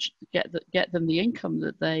them the income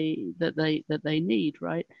that they need,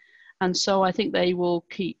 right? And so I think they will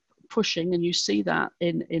keep pushing, and you see that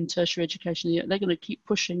in tertiary education. They're going to keep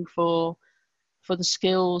pushing for the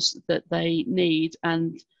skills that they need,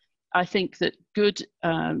 and I think that good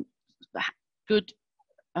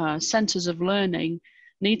centers of learning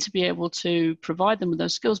need to be able to provide them with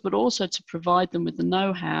those skills, but also to provide them with the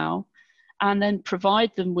know-how, and then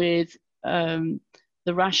provide them with the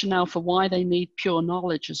rationale for why they need pure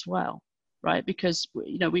knowledge as well, right? Because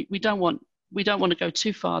we don't want to go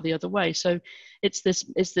too far the other way. So it's this,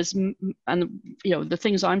 and the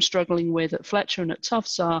things I'm struggling with at Fletcher and at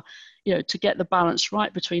Tufts are, to get the balance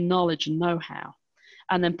right between knowledge and know-how,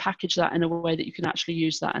 and then package that in a way that you can actually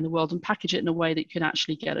use that in the world, and package it in a way that you can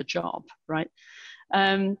actually get a job, right?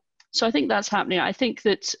 So I think that's happening. I think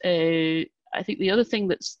that the other thing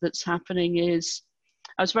that's happening is,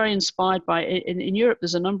 I was very inspired by in Europe.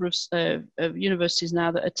 There's a number of universities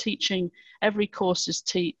now that are teaching. Every course is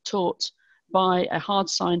taught by a hard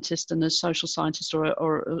scientist and a social scientist,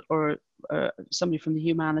 or somebody from the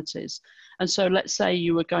humanities. And so, let's say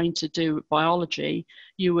you were going to do biology,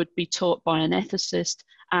 you would be taught by an ethicist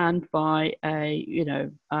and by a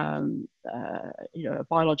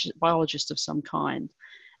biologist of some kind.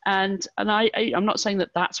 And I'm not saying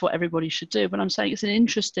that that's what everybody should do, but I'm saying it's an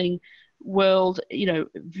interesting world,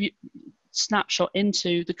 snapshot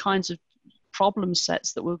into the kinds of problem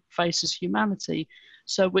sets that we'll face as humanity.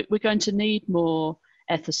 So we're going to need more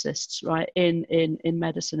ethicists, right, in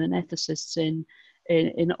medicine, and ethicists in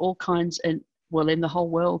all kinds, in the whole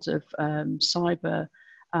world of cyber,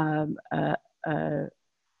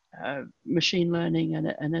 machine learning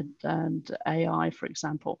and AI, for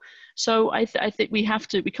example. So I think we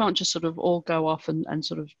can't just sort of all go off and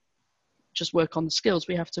sort of just work on the skills.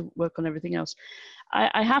 We have to work on everything else.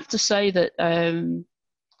 I have to say that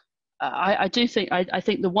I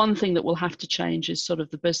think the one thing that will have to change is sort of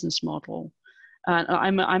the business model.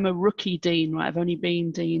 I'm a rookie dean, right? I've only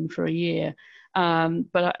been dean for a year,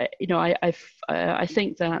 but I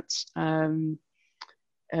think that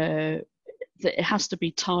that it has to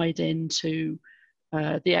be tied into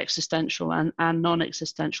the existential and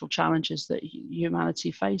non-existential challenges that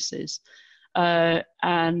humanity faces,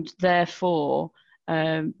 and therefore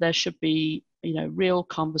there should be real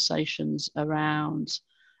conversations around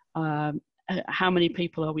how many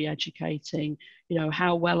people are we educating,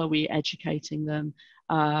 how well are we educating them,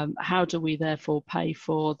 how do we therefore pay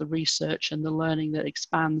for the research and the learning that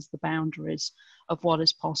expands the boundaries of what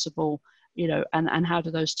is possible, and how do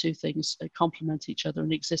those two things complement each other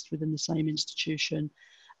and exist within the same institution.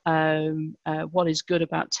 What is good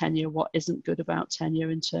about tenure, what isn't good about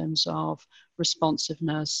tenure in terms of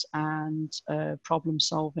responsiveness and problem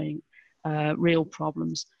solving, real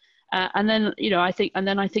problems. And then I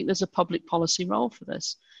think there's a public policy role for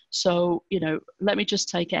this. So let me just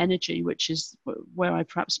take energy, which is where I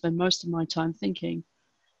perhaps spend most of my time thinking.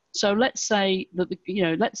 So let's say that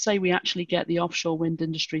let's say we actually get the offshore wind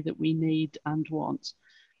industry that we need and want.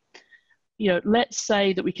 Let's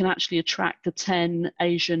say that we can actually attract the 10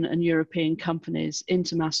 Asian and European companies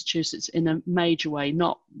into Massachusetts in a major way.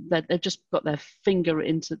 Not that they've just got their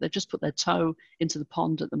they've just put their toe into the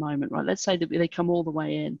pond at the moment, right? Let's say that they come all the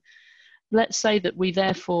way in. Let's say that we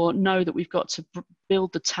therefore know that we've got to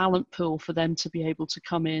build the talent pool for them to be able to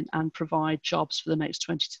come in and provide jobs for the next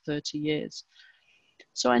 20 to 30 years.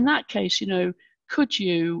 So in that case, could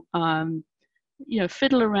you,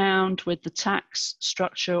 fiddle around with the tax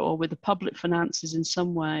structure or with the public finances in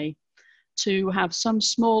some way to have some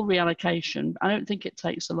small reallocation? I don't think it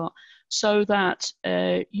takes a lot, so that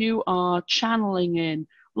you are channeling in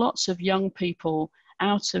lots of young people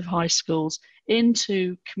out of high schools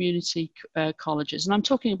into community colleges. And I'm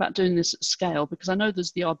talking about doing this at scale because I know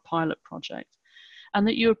there's the odd pilot project. And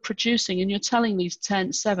that you're producing, and you're telling these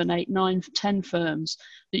 10, 7, 8, 9, 10 firms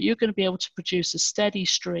that you're going to be able to produce a steady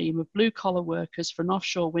stream of blue-collar workers for an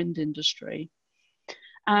offshore wind industry,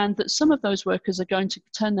 and that some of those workers are going to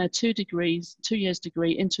turn their 2 years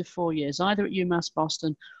degree into 4 years, either at UMass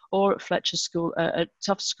Boston or at Fletcher School, at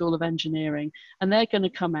Tufts School of Engineering, and they're going to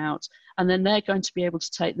come out, and then they're going to be able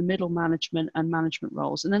to take the middle management and management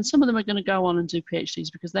roles. And then some of them are going to go on and do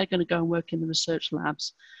PhDs because they're going to go and work in the research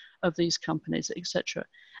labs of these companies, etc.,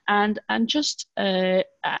 and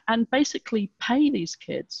basically pay these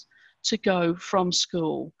kids to go from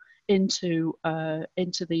school into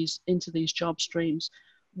these job streams.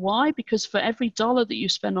 Why? Because for every dollar that you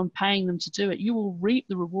spend on paying them to do it, you will reap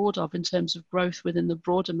the reward of in terms of growth within the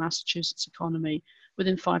broader Massachusetts economy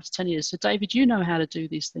within 5 to 10 years. So David, you know how to do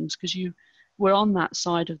these things because you were on that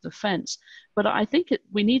side of the fence. But I think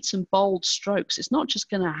we need some bold strokes. It's not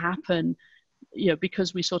just going to happen,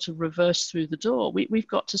 because we sort of reverse through the door. We've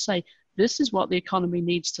got to say, this is what the economy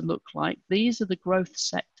needs to look like. These are the growth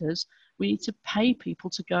sectors. We need to pay people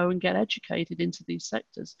to go and get educated into these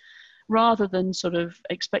sectors, rather than sort of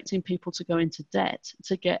expecting people to go into debt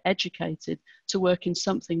to get educated to work in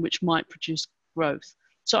something which might produce growth.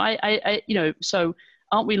 So so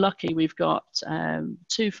aren't we lucky? We've got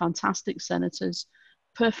 2 fantastic senators,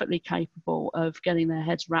 perfectly capable of getting their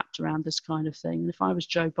heads wrapped around this kind of thing. And if I was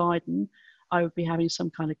Joe Biden, I would be having some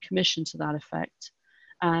kind of commission to that effect.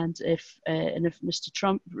 And if Mr.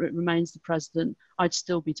 Trump remains the president, I'd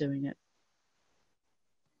still be doing it.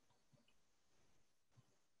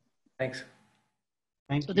 Thanks.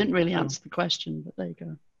 Thank So you. I didn't really answer the question, but there you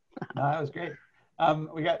go. No, that was great.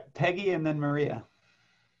 We got Peggy and then Maria.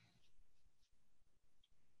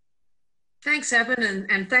 Thanks, Evan,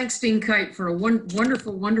 and thanks, Dean Kyte, for a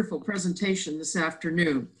wonderful, wonderful presentation this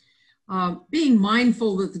afternoon. Being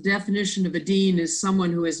mindful that the definition of a dean is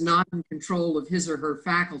someone who is not in control of his or her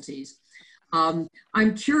faculties. I'm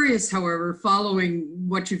curious, however, following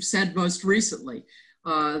what you've said most recently,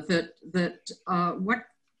 what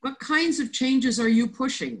kinds of changes are you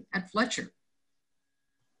pushing at Fletcher?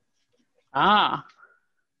 Well,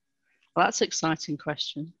 that's an exciting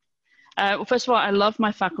question. Well, first of all, I love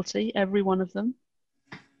my faculty, every one of them.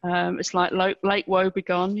 It's like Lake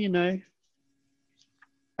Wobegon,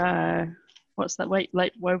 what's that? Lake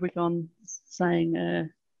Wobegon saying?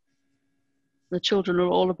 The children are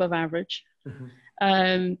all above average.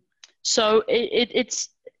 Mm-hmm. So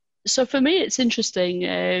so for me, it's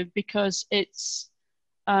interesting because it's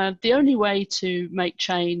the only way to make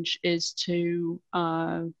change is to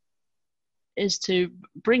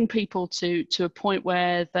bring people to a point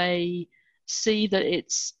where they see that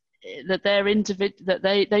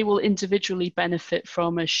they will individually benefit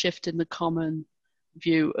from a shift in the common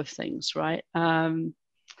view of things, right? And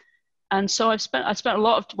so I've spent a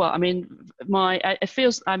lot of, well, I mean,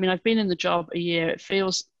 I've been in the job a year. It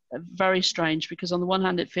feels very strange because on the one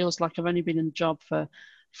hand, it feels like I've only been in the job for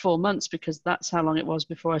 4 months because that's how long it was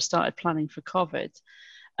before I started planning for COVID.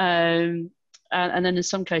 And then in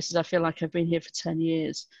some cases, I feel like I've been here for 10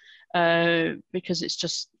 years because it's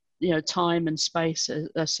just, time and space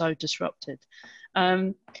are so disrupted.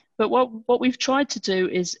 But what we've tried to do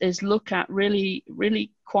is look at really,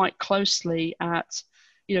 really quite closely at,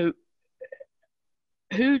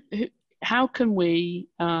 how can we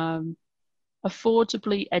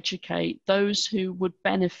affordably educate those who would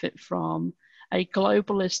benefit from a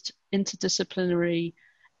globalist, interdisciplinary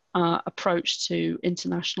approach to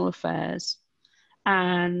international affairs,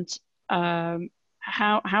 and how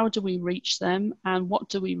do we reach them, and what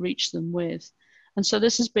do we reach them with? And so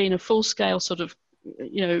this has been a full-scale sort of,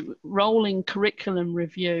 rolling curriculum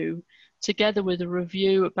review, together with a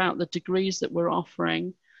review about the degrees that we're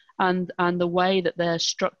offering and the way that they're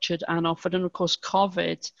structured and offered. And of course,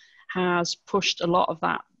 COVID has pushed a lot of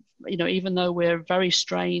that, even though we're very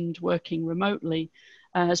strained working remotely,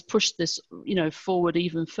 has pushed this, forward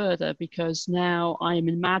even further, because now I am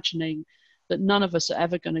imagining that none of us are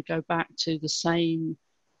ever going to go back to the same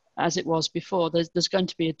as it was before. There's going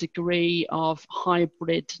to be a degree of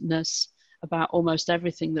hybridness about almost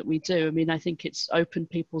everything that we do. I mean, I think it's opened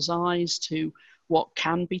people's eyes to what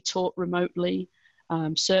can be taught remotely.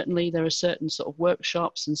 Certainly there are certain sort of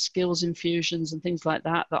workshops and skills infusions and things like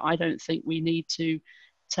that I don't think we need to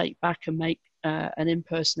take back and make an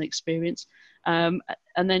in-person experience. And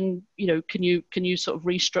then, can you sort of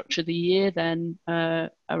restructure the year then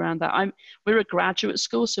around that? We're a graduate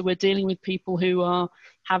school, so we're dealing with people who are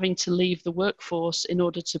having to leave the workforce in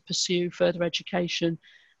order to pursue further education.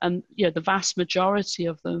 And the vast majority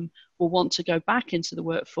of them will want to go back into the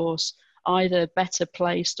workforce, either better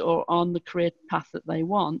placed or on the career path that they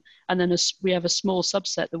want. And then we have a small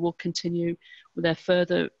subset that will continue with their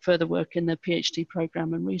further work in their PhD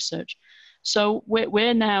program and research. So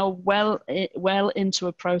we're now well into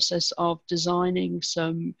a process of designing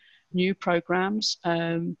some new programs,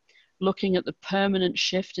 looking at the permanent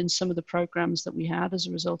shift in some of the programs that we had as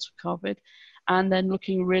a result of COVID, and then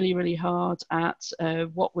looking really, really hard at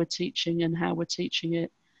what we're teaching and how we're teaching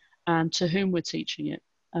it and to whom we're teaching it.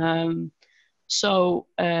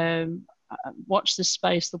 Watch this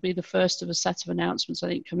space. There'll be the first of a set of announcements, I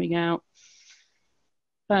think, coming out.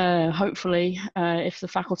 Hopefully, if the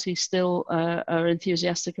faculty still are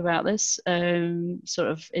enthusiastic about this, sort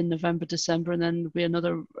of in November, December, and then there'll be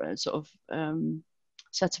another set of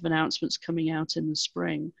announcements coming out in the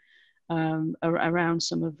spring around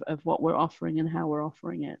some of what we're offering and how we're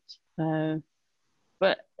offering it.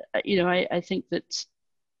 But I think that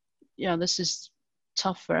this is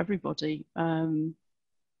tough for everybody, and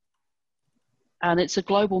it's a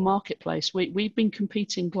global marketplace. We've been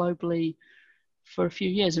competing globally for a few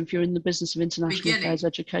years, and if you're in the business of international affairs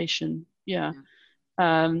education,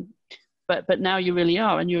 but now you really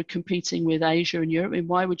are, and you're competing with Asia and Europe. I mean,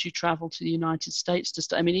 why would you travel to the United States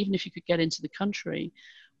to I mean, even if you could get into the country,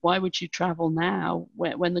 why would you travel now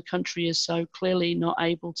when the country is so clearly not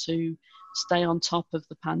able to stay on top of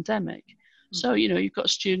the pandemic? So, you've got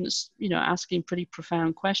students, asking pretty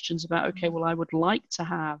profound questions about, okay, well, I would like to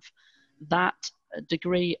have that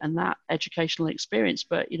degree and that educational experience,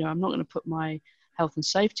 but, I'm not going to put my health and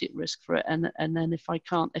safety at risk for it. And then if I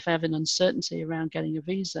have an uncertainty around getting a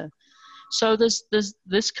visa. So this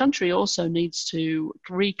country also needs to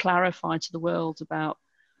re-clarify to the world about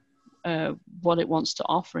what it wants to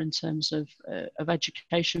offer in terms of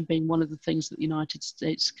education being one of the things that the United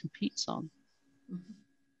States competes on. Mm-hmm.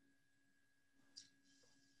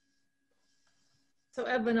 So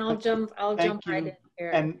Eben, I'll jump right in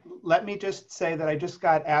here. And let me just say that I just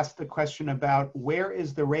got asked the question about where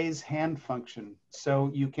is the raise hand function. So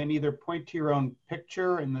you can either point to your own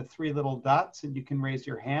picture and the 3 little dots and you can raise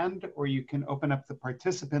your hand, or you can open up the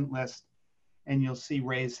participant list and you'll see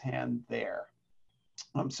raise hand there.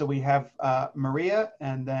 So we have Maria,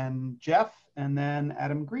 and then Jeff, and then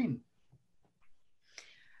Adam Green.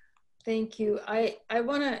 Thank you. I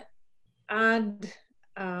want to add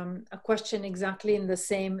a question exactly in the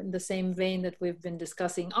same vein that we've been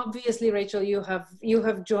discussing. Obviously, Rachel, you have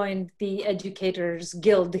joined the Educators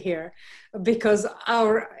Guild here, because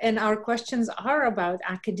our questions are about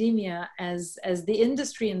academia as the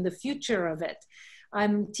industry and the future of it.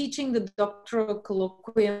 I'm teaching the doctoral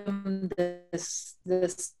colloquium this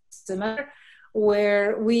semester,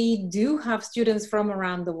 where we do have students from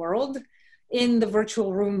around the world in the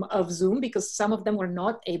virtual room of Zoom, because some of them were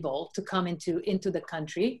not able to come into the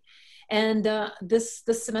country. And this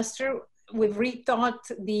semester, we've rethought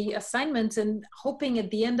the assignments and hoping at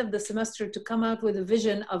the end of the semester to come out with a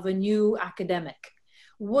vision of a new academic.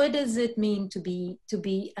 What does it mean to be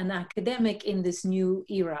an academic in this new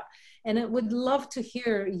era? And I would love to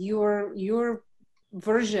hear your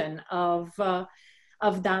version of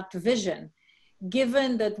that vision.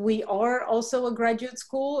 Given that we are also a graduate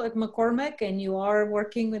school at McCormick, and you are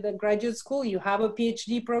working with a graduate school, you have a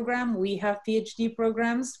PhD program, we have PhD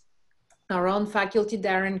programs. Our own faculty,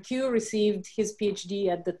 Darren Q, received his PhD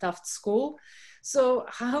at the Tufts School. So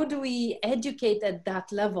how do we educate at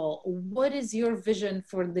that level? What is your vision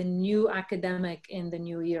for the new academic in the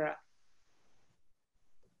new era?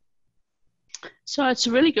 So it's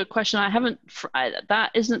a really good question. I haven't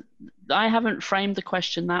framed the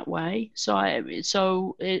question that way. So I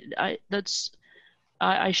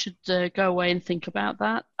should go away and think about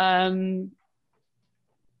that. I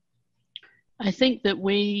think that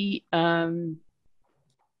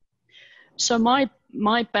so my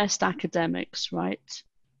best academics, right?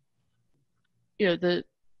 The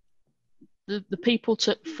people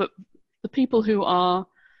who are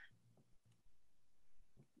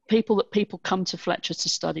people that people come to Fletcher to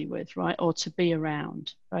study with, right, or to be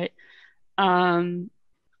around, right?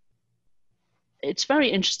 It's very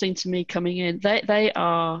interesting to me coming in. They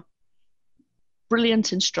are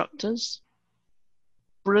brilliant instructors,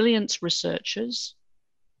 brilliant researchers,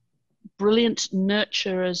 brilliant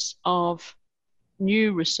nurturers of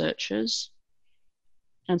new researchers,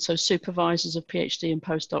 and so supervisors of PhD and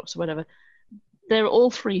postdocs or whatever. They're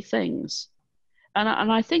all 3 things. And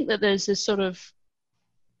I think that there's this sort of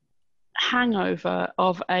hangover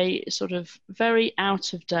of a sort of very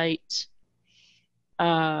out-of-date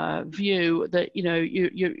view that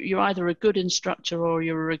you're either a good instructor or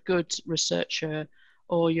you're a good researcher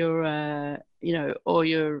or your, and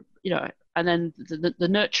then the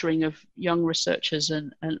nurturing of young researchers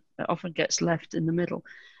and often gets left in the middle.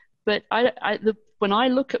 But when I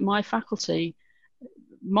look at my faculty,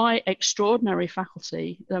 my extraordinary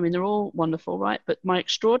faculty, I mean, they're all wonderful, right? But my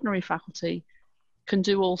extraordinary faculty can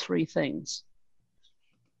do all three things.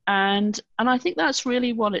 And I think that's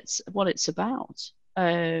really what it's about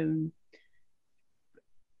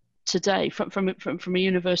today, from a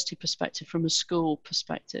university perspective, from a school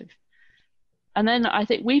perspective. And then I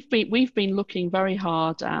think we've been looking very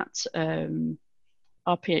hard at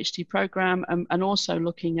our PhD program and also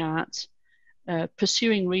looking at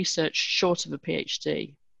pursuing research short of a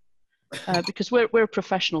PhD, because we're a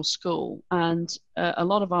professional school, and a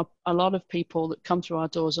lot of people that come through our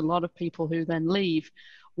doors, a lot of people who then leave,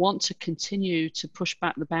 want to continue to push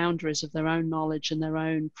back the boundaries of their own knowledge and their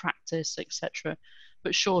own practice, etc.,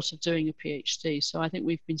 but short of doing a PhD. So I think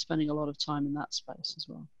we've been spending a lot of time in that space as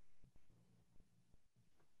well.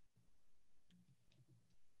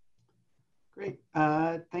 Great,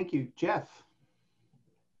 thank you. Jeff.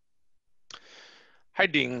 Hi,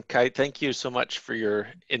 Dean Kyte. Thank you so much for your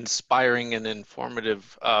inspiring and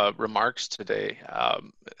informative remarks today.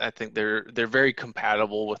 I think they're very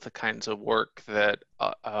compatible with the kinds of work that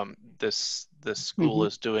this school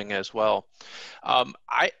is doing as well.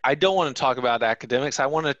 I don't want to talk about academics. I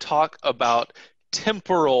want to talk about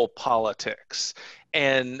temporal politics.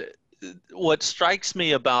 And what strikes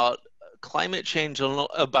me about climate change,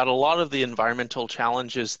 about a lot of the environmental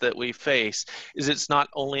challenges that we face, is it's not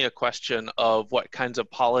only a question of what kinds of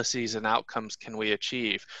policies and outcomes can we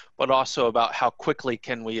achieve, but also about how quickly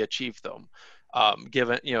can we achieve them.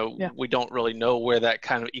 Given, we don't really know where that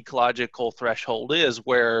kind of ecological threshold is,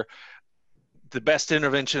 where the best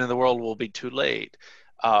intervention in the world will be too late.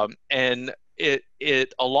 And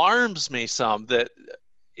it alarms me some that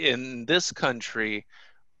in this country,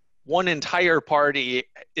 one entire party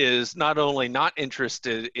is not only not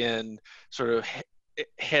interested in sort of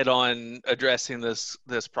head-on addressing this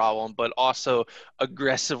problem, but also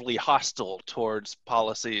aggressively hostile towards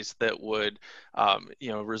policies that would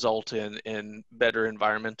result in better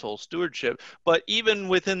environmental stewardship. But even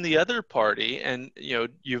within the other party, and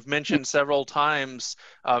you've mentioned several times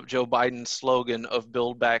Joe Biden's slogan of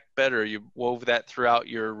 "Build Back Better." You wove that throughout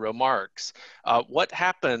your remarks. What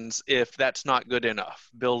happens if that's not good enough?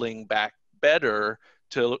 Building back better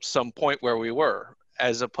to some point where we were,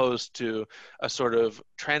 as opposed to a sort of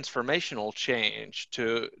transformational change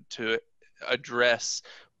to address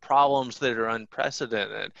problems that are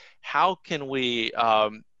unprecedented. How can we,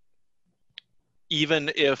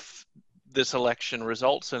 even if this election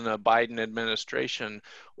results in a Biden administration,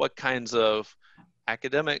 what kinds of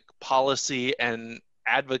academic policy and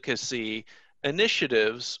advocacy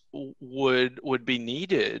initiatives would be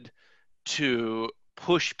needed to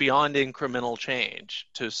push beyond incremental change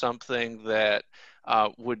to something that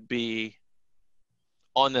would be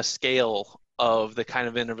on the scale of the kind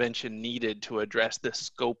of intervention needed to address this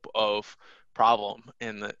scope of problem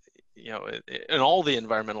in all the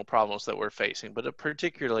environmental problems that we're facing, but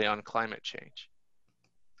particularly on climate change?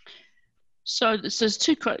 So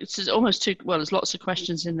there's almost two, well, there's lots of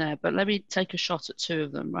questions in there, but let me take a shot at two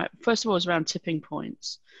of them, right? First of all, is around tipping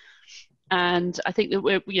points. And I think that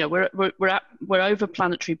we're over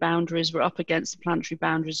planetary boundaries. We're up against the planetary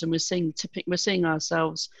boundaries, and we're seeing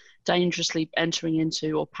ourselves dangerously entering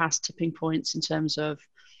into or past tipping points in terms of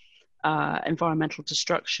environmental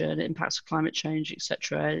destruction, impacts of climate change,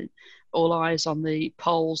 etc. All eyes on the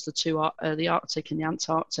poles, the Arctic and the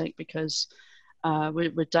Antarctic, because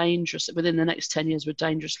we're dangerous. Within the next 10 years, we're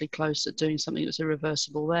dangerously close to doing something that's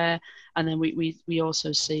irreversible there. And then we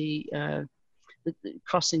also see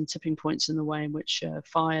crossing tipping points in the way in which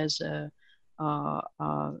fires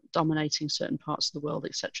are dominating certain parts of the world,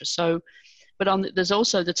 etc. So, but there's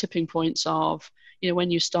also the tipping points of, when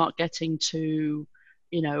you start getting to,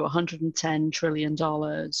 $110 trillion,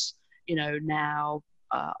 now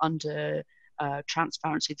under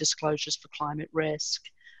transparency disclosures for climate risk,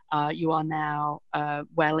 you are now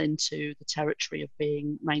well into the territory of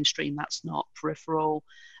being mainstream. That's not peripheral.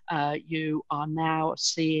 You are now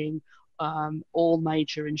seeing all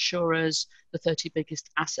major insurers, the 30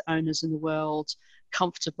 biggest asset owners in the world,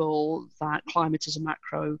 comfortable that climate is a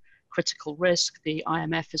macro critical risk. The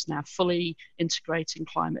IMF is now fully integrating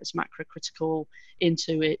climate as macro critical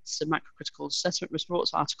into its macro critical assessment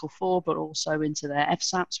reports, Article 4, but also into their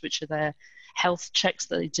FSAPs, which are their health checks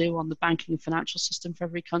that they do on the banking and financial system for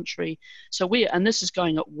every country. So and this is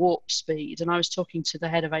going at warp speed. And I was talking to the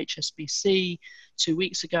head of HSBC 2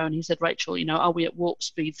 weeks ago, and he said, Rachel, are we at warp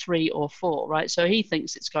speed 3 or 4, right? So he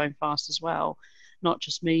thinks it's going fast as well. not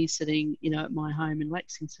just me sitting, at my home in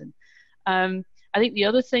Lexington. I think the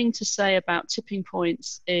other thing to say about tipping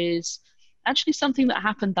points is actually something that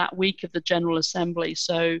happened that week of the General Assembly.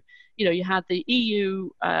 So, you had the EU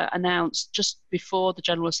announced just before the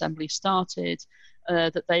General Assembly started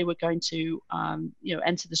that they were going to,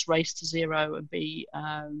 enter this race to zero and be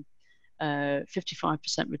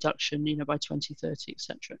 55% reduction, by 2030,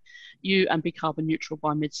 etc. And be carbon neutral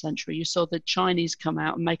by mid-century. You saw the Chinese come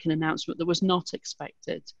out and make an announcement that was not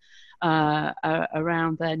expected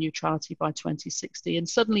around their neutrality by 2060. And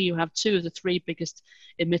suddenly you have two of the three biggest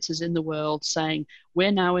emitters in the world saying,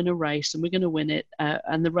 we're now in a race and we're going to win it.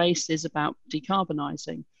 And the race is about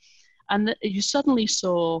decarbonizing. And you suddenly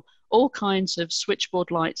saw all kinds of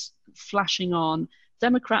switchboard lights flashing on,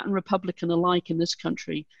 Democrat and Republican alike in this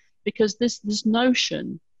country, because this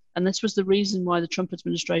notion, and this was the reason why the Trump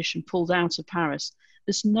administration pulled out of Paris,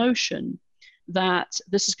 this notion that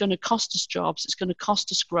this is going to cost us jobs, it's going to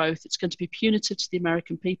cost us growth, it's going to be punitive to the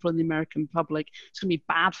American people and the American public, it's going to be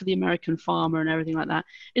bad for the American farmer and everything like that,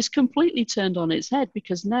 is completely turned on its head,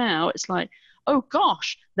 because now it's like, oh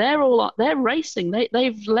gosh, they're racing,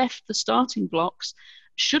 they've left the starting blocks.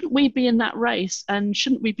 Shouldn't we be in that race, and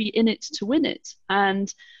shouldn't we be in it to win it?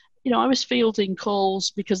 And I was fielding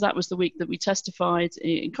calls, because that was the week that we testified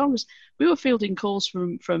in Congress. We were fielding calls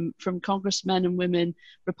from congressmen and women,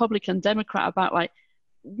 Republican, Democrat, about like,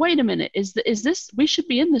 wait a minute, is this, we should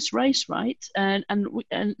be in this race, right? And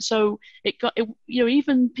so it got,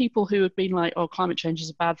 even people who had been like, oh, climate change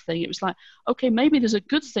is a bad thing, it was like, okay, maybe there's a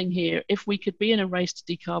good thing here if we could be in a race to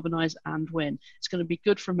decarbonize and win. It's going to be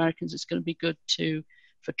good for Americans. It's going to be good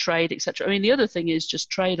for trade, etc. I mean, the other thing is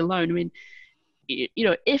just trade alone. I mean,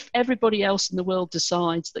 if everybody else in the world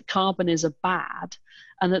decides that carbon is a bad,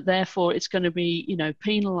 and that therefore it's going to be,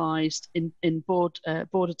 penalized in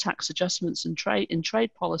border tax adjustments and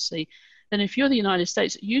trade policy, then if you're the United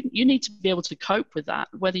States, you need to be able to cope with that,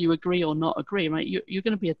 whether you agree or not agree, right? You're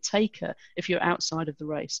going to be a taker if you're outside of the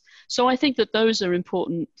race. So I think that those are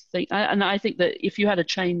important things, and I think that if you had a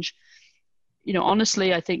change,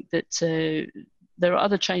 honestly, I think that there are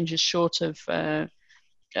other changes short of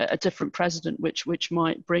a different president, which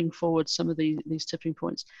might bring forward some of these tipping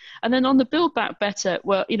points. And then on the Build Back Better,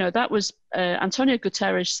 well, that was Antonio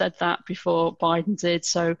Guterres said that before Biden did,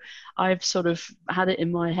 so I've sort of had it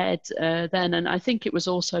in my head then, and I think it was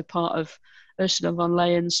also part of Ursula von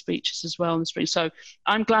Leyen's speeches as well in the spring. So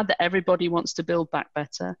I'm glad that everybody wants to build back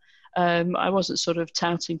better. I wasn't sort of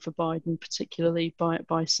touting for Biden particularly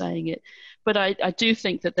by saying it, but I do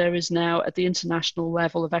think that there is now at the international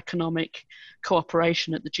level of economic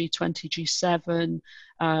cooperation at the G20,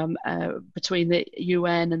 G7, between the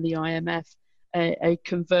UN and the IMF, a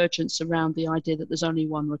convergence around the idea that there's only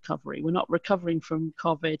one recovery. We're not recovering from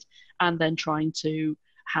COVID and then trying to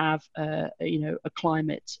have a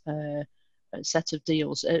climate set of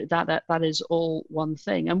deals. That is all one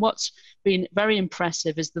thing. And what's been very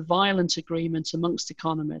impressive is the violent agreement amongst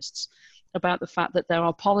economists about the fact that there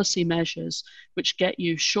are policy measures which get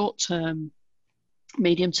you short-term,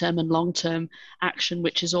 medium-term and long-term action,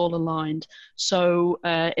 which is all aligned. So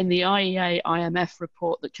in the IEA IMF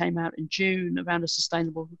report that came out in June around a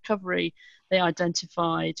sustainable recovery, they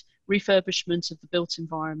identified refurbishment of the built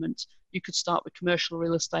environment. You could start with commercial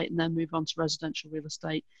real estate and then move on to residential real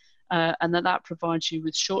estate. And that provides you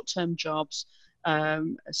with short-term jobs,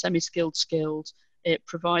 semi-skilled, skilled. It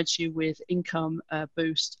provides you with income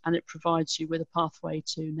boost, and it provides you with a pathway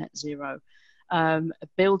to net zero.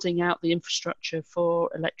 Building out the infrastructure for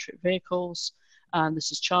electric vehicles, and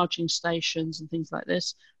this is charging stations and things like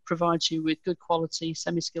this, provides you with good quality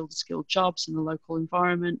semi-skilled to skilled jobs in the local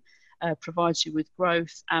environment, provides you with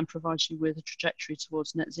growth, and provides you with a trajectory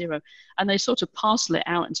towards net zero. And they sort of parcel it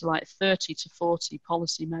out into like 30 to 40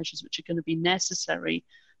 policy measures which are going to be necessary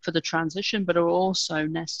for the transition, but are also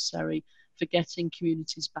necessary for getting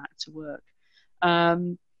communities back to work.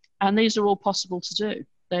 And these are all possible to do.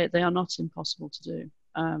 They are not impossible to do.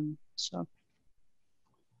 So.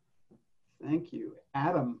 Thank you.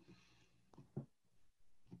 Adam.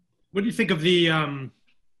 What do you think of the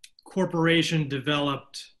corporation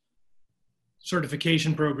developed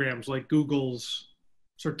certification programs like Google's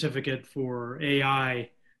certificate for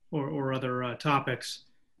AI or other topics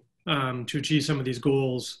to achieve some of these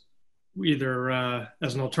goals, either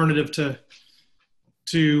as an alternative to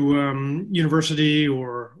university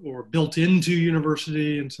or built into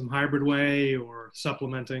university in some hybrid way, or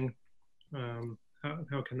supplementing?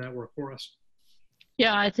 How can that work for us?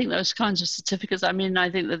 Yeah, I think those kinds of certificates, I mean,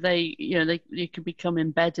 I think that you can become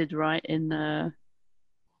embedded right in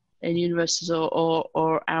universities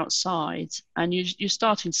or outside, and you're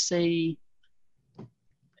starting to see,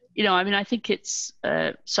 you know, I mean, I think it's,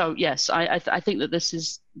 so yes, I think that this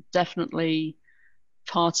is definitely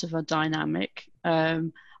part of a dynamic.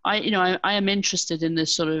 I am interested in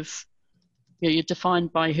this sort of, you know, you're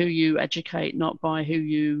defined by who you educate, not by who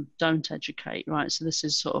you don't educate, right? So this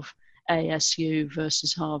is sort of ASU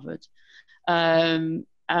versus Harvard. And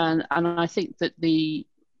I think that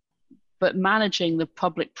but managing the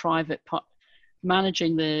public-private,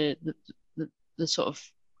 managing the sort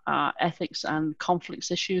of ethics and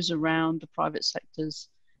conflicts issues around the private sector's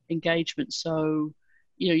engagement. So,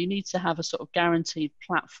 you know, you need to have a sort of guaranteed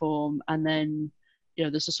platform, and then, you know,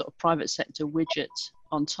 there's a sort of private sector widget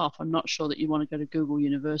on top. I'm not sure that you want to go to Google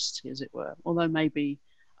University, as it were, although maybe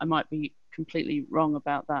I might be completely wrong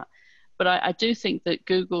about that. But I do think that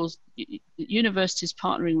Google's universities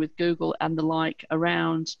partnering with Google and the like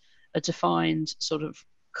around a defined sort of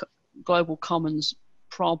global commons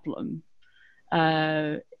problem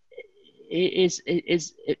is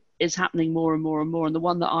happening more and more and more. And the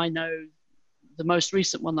one that I know, the most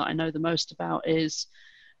recent one that I know the most about is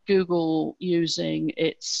Google using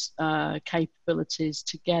its capabilities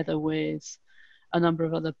together with a number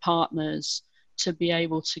of other partners to be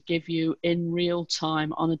able to give you in real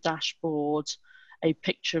time on a dashboard a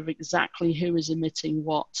picture of exactly who is emitting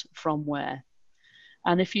what from where.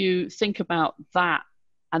 And if you think about that,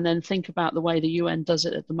 and then think about the way the UN does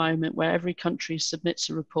it at the moment, where every country submits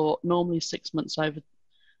a report, normally 6 months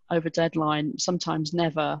over deadline, sometimes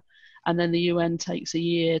never, and then the UN takes a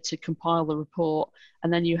year to compile the report,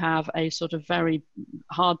 and then you have a sort of very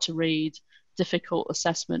hard to read, difficult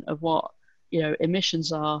assessment of what, you know,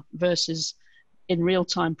 emissions are, versus in real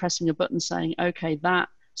time pressing a button saying, okay, that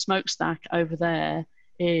smokestack over there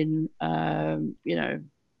in, you know,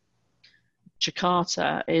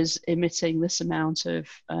 Jakarta is emitting this amount of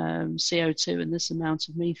CO2 and this amount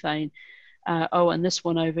of methane. Oh, and this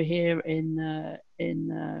one over here in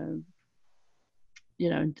you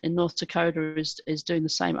know, in North Dakota is doing the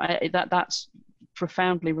same. That's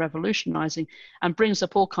profoundly revolutionizing and brings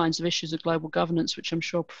up all kinds of issues of global governance, which I'm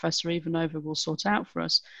sure Professor Ivanova will sort out for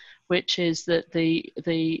us, which is that the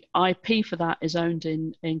IP for that is owned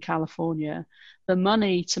in California. The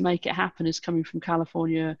money to make it happen is coming from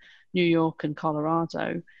California, New York, and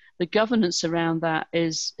Colorado. The governance around that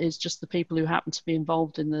is just the people who happen to be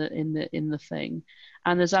involved in the thing,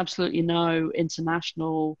 and there's absolutely no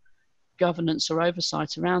international governance or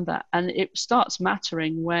oversight around that. And it starts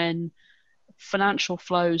mattering when financial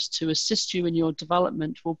flows to assist you in your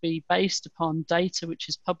development will be based upon data which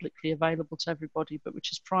is publicly available to everybody, but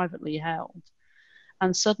which is privately held.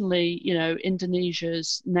 And suddenly, you know,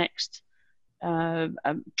 Indonesia's next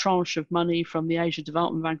tranche of money from the Asia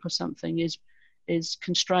Development Bank or something is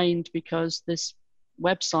constrained because this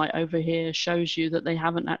website over here shows you that they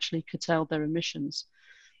haven't actually curtailed their emissions.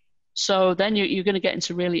 So then you're going to get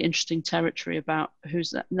into really interesting territory about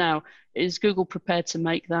who's that. Now, is Google prepared to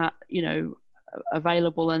make that, you know,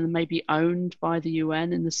 available and maybe owned by the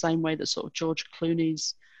UN in the same way that sort of George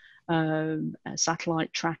Clooney's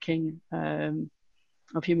satellite tracking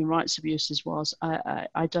of human rights abuses was?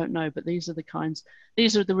 I don't know, but these are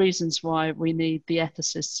the reasons why we need the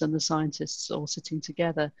ethicists and the scientists all sitting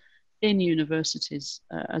together in universities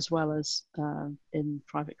as well as in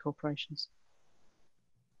private corporations.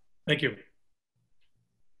 Thank you.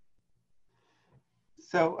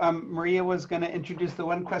 So Maria was going to introduce the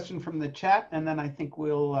one question from the chat, and then I think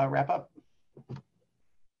we'll wrap up.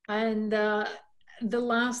 And the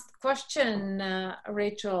last question,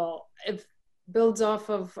 Rachel, it builds off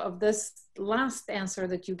of this last answer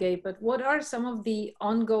that you gave, but what are some of the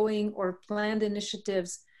ongoing or planned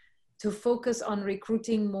initiatives to focus on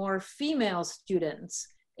recruiting more female students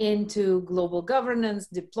into global governance,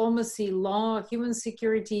 diplomacy, law, human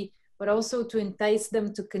security, but also to entice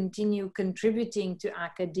them to continue contributing to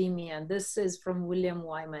academia? This is from William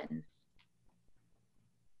Wyman.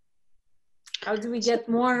 How do we get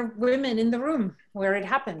more women in the room where it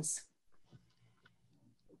happens?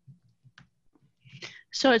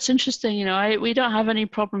 So it's interesting, you know, we don't have any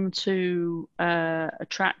problem to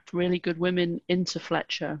attract really good women into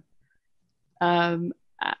Fletcher. And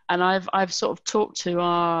I've sort of talked to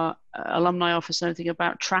our alumni office and everything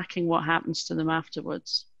about tracking what happens to them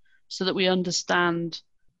afterwards, so that we understand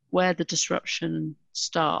where the disruption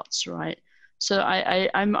starts, right? So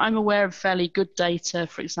I'm aware of fairly good data,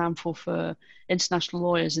 for example, for international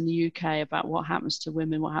lawyers in the UK about what happens to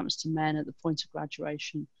women, what happens to men at the point of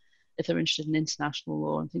graduation, if they're interested in international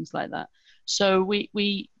law and things like that. So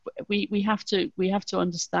we have to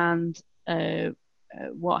understand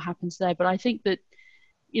what happens there. But I think that,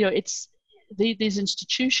 you know, it's these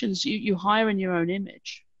institutions, you hire in your own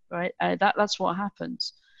image, right? That's what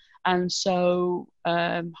happens. And so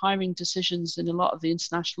hiring decisions in a lot of the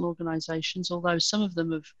international organizations, although some of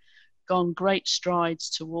them have gone great strides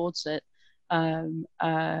towards it,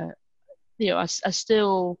 are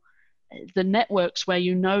still the networks where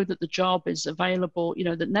you know that the job is available.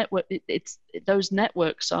 The network, those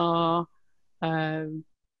networks are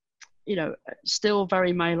still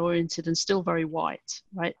very male-oriented and still very white,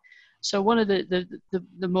 right? So one of the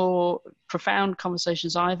more profound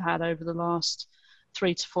conversations I've had over the last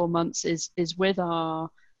 3 to 4 months is with our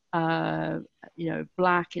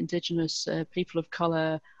Black, Indigenous, people of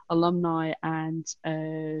color alumni and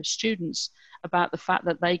students, about the fact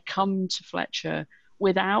that they come to Fletcher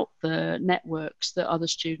without the networks that other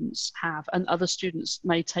students have and other students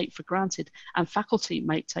may take for granted and faculty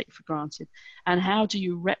may take for granted. And how do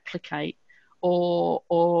you replicate or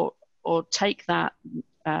take that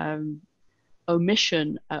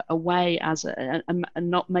omission away and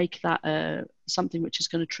not make that something which is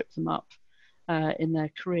going to trip them up in their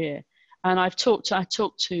career? And I talked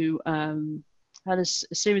to had a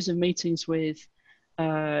series of meetings with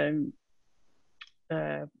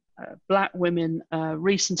Black women,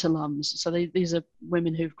 recent alums. So these are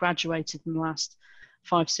women who've graduated in the last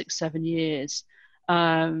 5, 6, 7 years,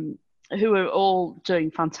 who are all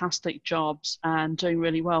doing fantastic jobs and doing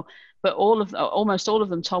really well. But almost all of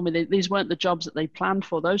them told me that these weren't the jobs that they planned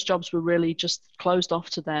for. Those jobs were really just closed off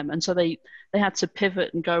to them. And so they had to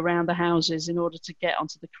pivot and go around the houses in order to get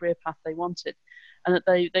onto the career path they wanted. And that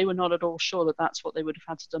they were not at all sure that that's what they would have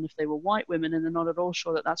had to done if they were white women, and they're not at all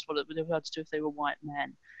sure that that's what it would have had to do if they were white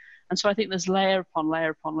men. And so I think there's layer upon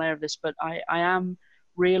layer upon layer of this, but I am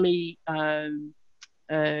really,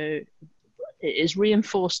 it is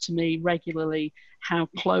reinforced to me regularly how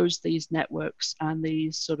closed these networks and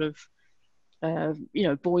these sort of,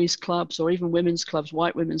 boys clubs or even women's clubs,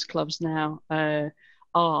 white women's clubs now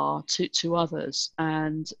are to others.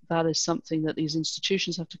 And that is something that these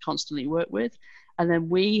institutions have to constantly work with. And then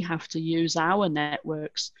we have to use our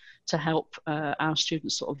networks to help our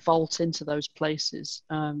students sort of vault into those places,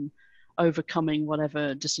 overcoming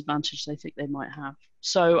whatever disadvantage they think they might have.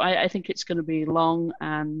 So I think it's going to be long,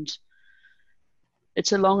 and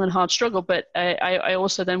it's a long and hard struggle. But I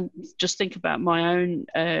also then just think about my own,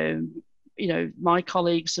 my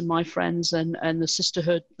colleagues and my friends and the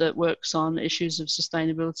sisterhood that works on issues of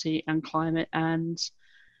sustainability and climate. And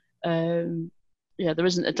there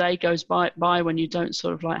isn't a day goes by when you don't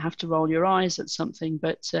sort of like have to roll your eyes at something.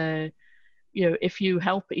 But if you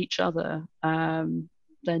help each other,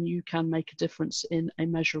 then you can make a difference in a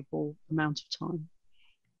measurable amount of time.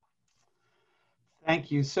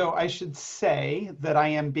 Thank you. So I should say that I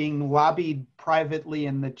am being lobbied privately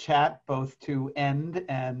in the chat, both to end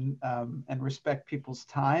and respect people's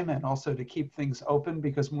time, and also to keep things open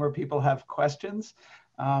because more people have questions.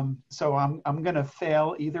 So I'm going to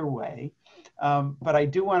fail either way. But I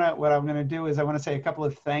do want to, what I'm going to do is I want to say a couple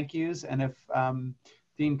of thank yous. And if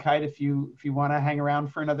Dean Kyte, if you want to hang around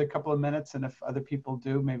for another couple of minutes, and if other people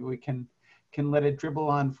do, maybe we can let it dribble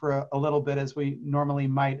on for a little bit, as we normally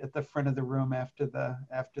might at the front of the room after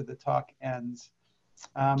the talk ends.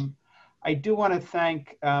 I do want to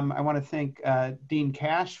thank Dean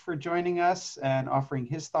Cash for joining us and offering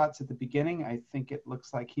his thoughts at the beginning. I think it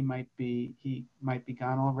looks like he might be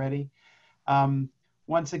gone already.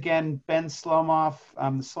 Once again, Ben Slomoff,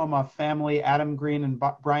 the Slomoff family, Adam Green and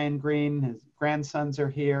Brian Green, his grandsons are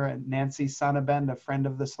here, and Nancy Sonnabend, a friend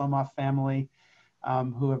of the Slomoff family,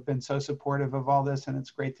 who have been so supportive of all this, and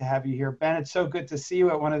it's great to have you here. Ben, it's so good to see you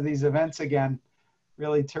at one of these events again.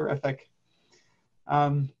 Really terrific.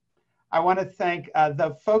 I want to thank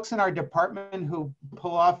the folks in our department who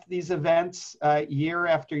pull off these events year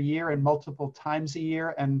after year and multiple times a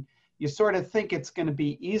year, and you sort of think it's going to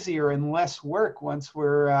be easier and less work once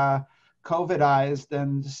we're COVIDized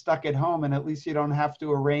and stuck at home, and at least you don't have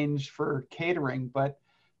to arrange for catering, but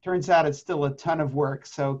turns out it's still a ton of work.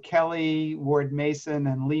 So Kelly, Ward Mason,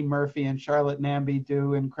 and Lee Murphy and Charlotte Namby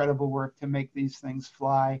do incredible work to make these things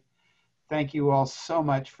fly. Thank you all so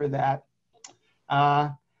much for that.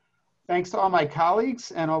 Thanks to all my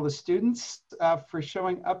colleagues and all the students for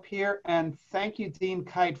showing up here. And thank you, Dean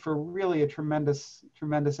Kyte, for really a tremendous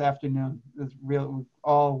afternoon. We've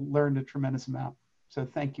all learned a tremendous amount. So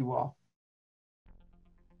thank you all.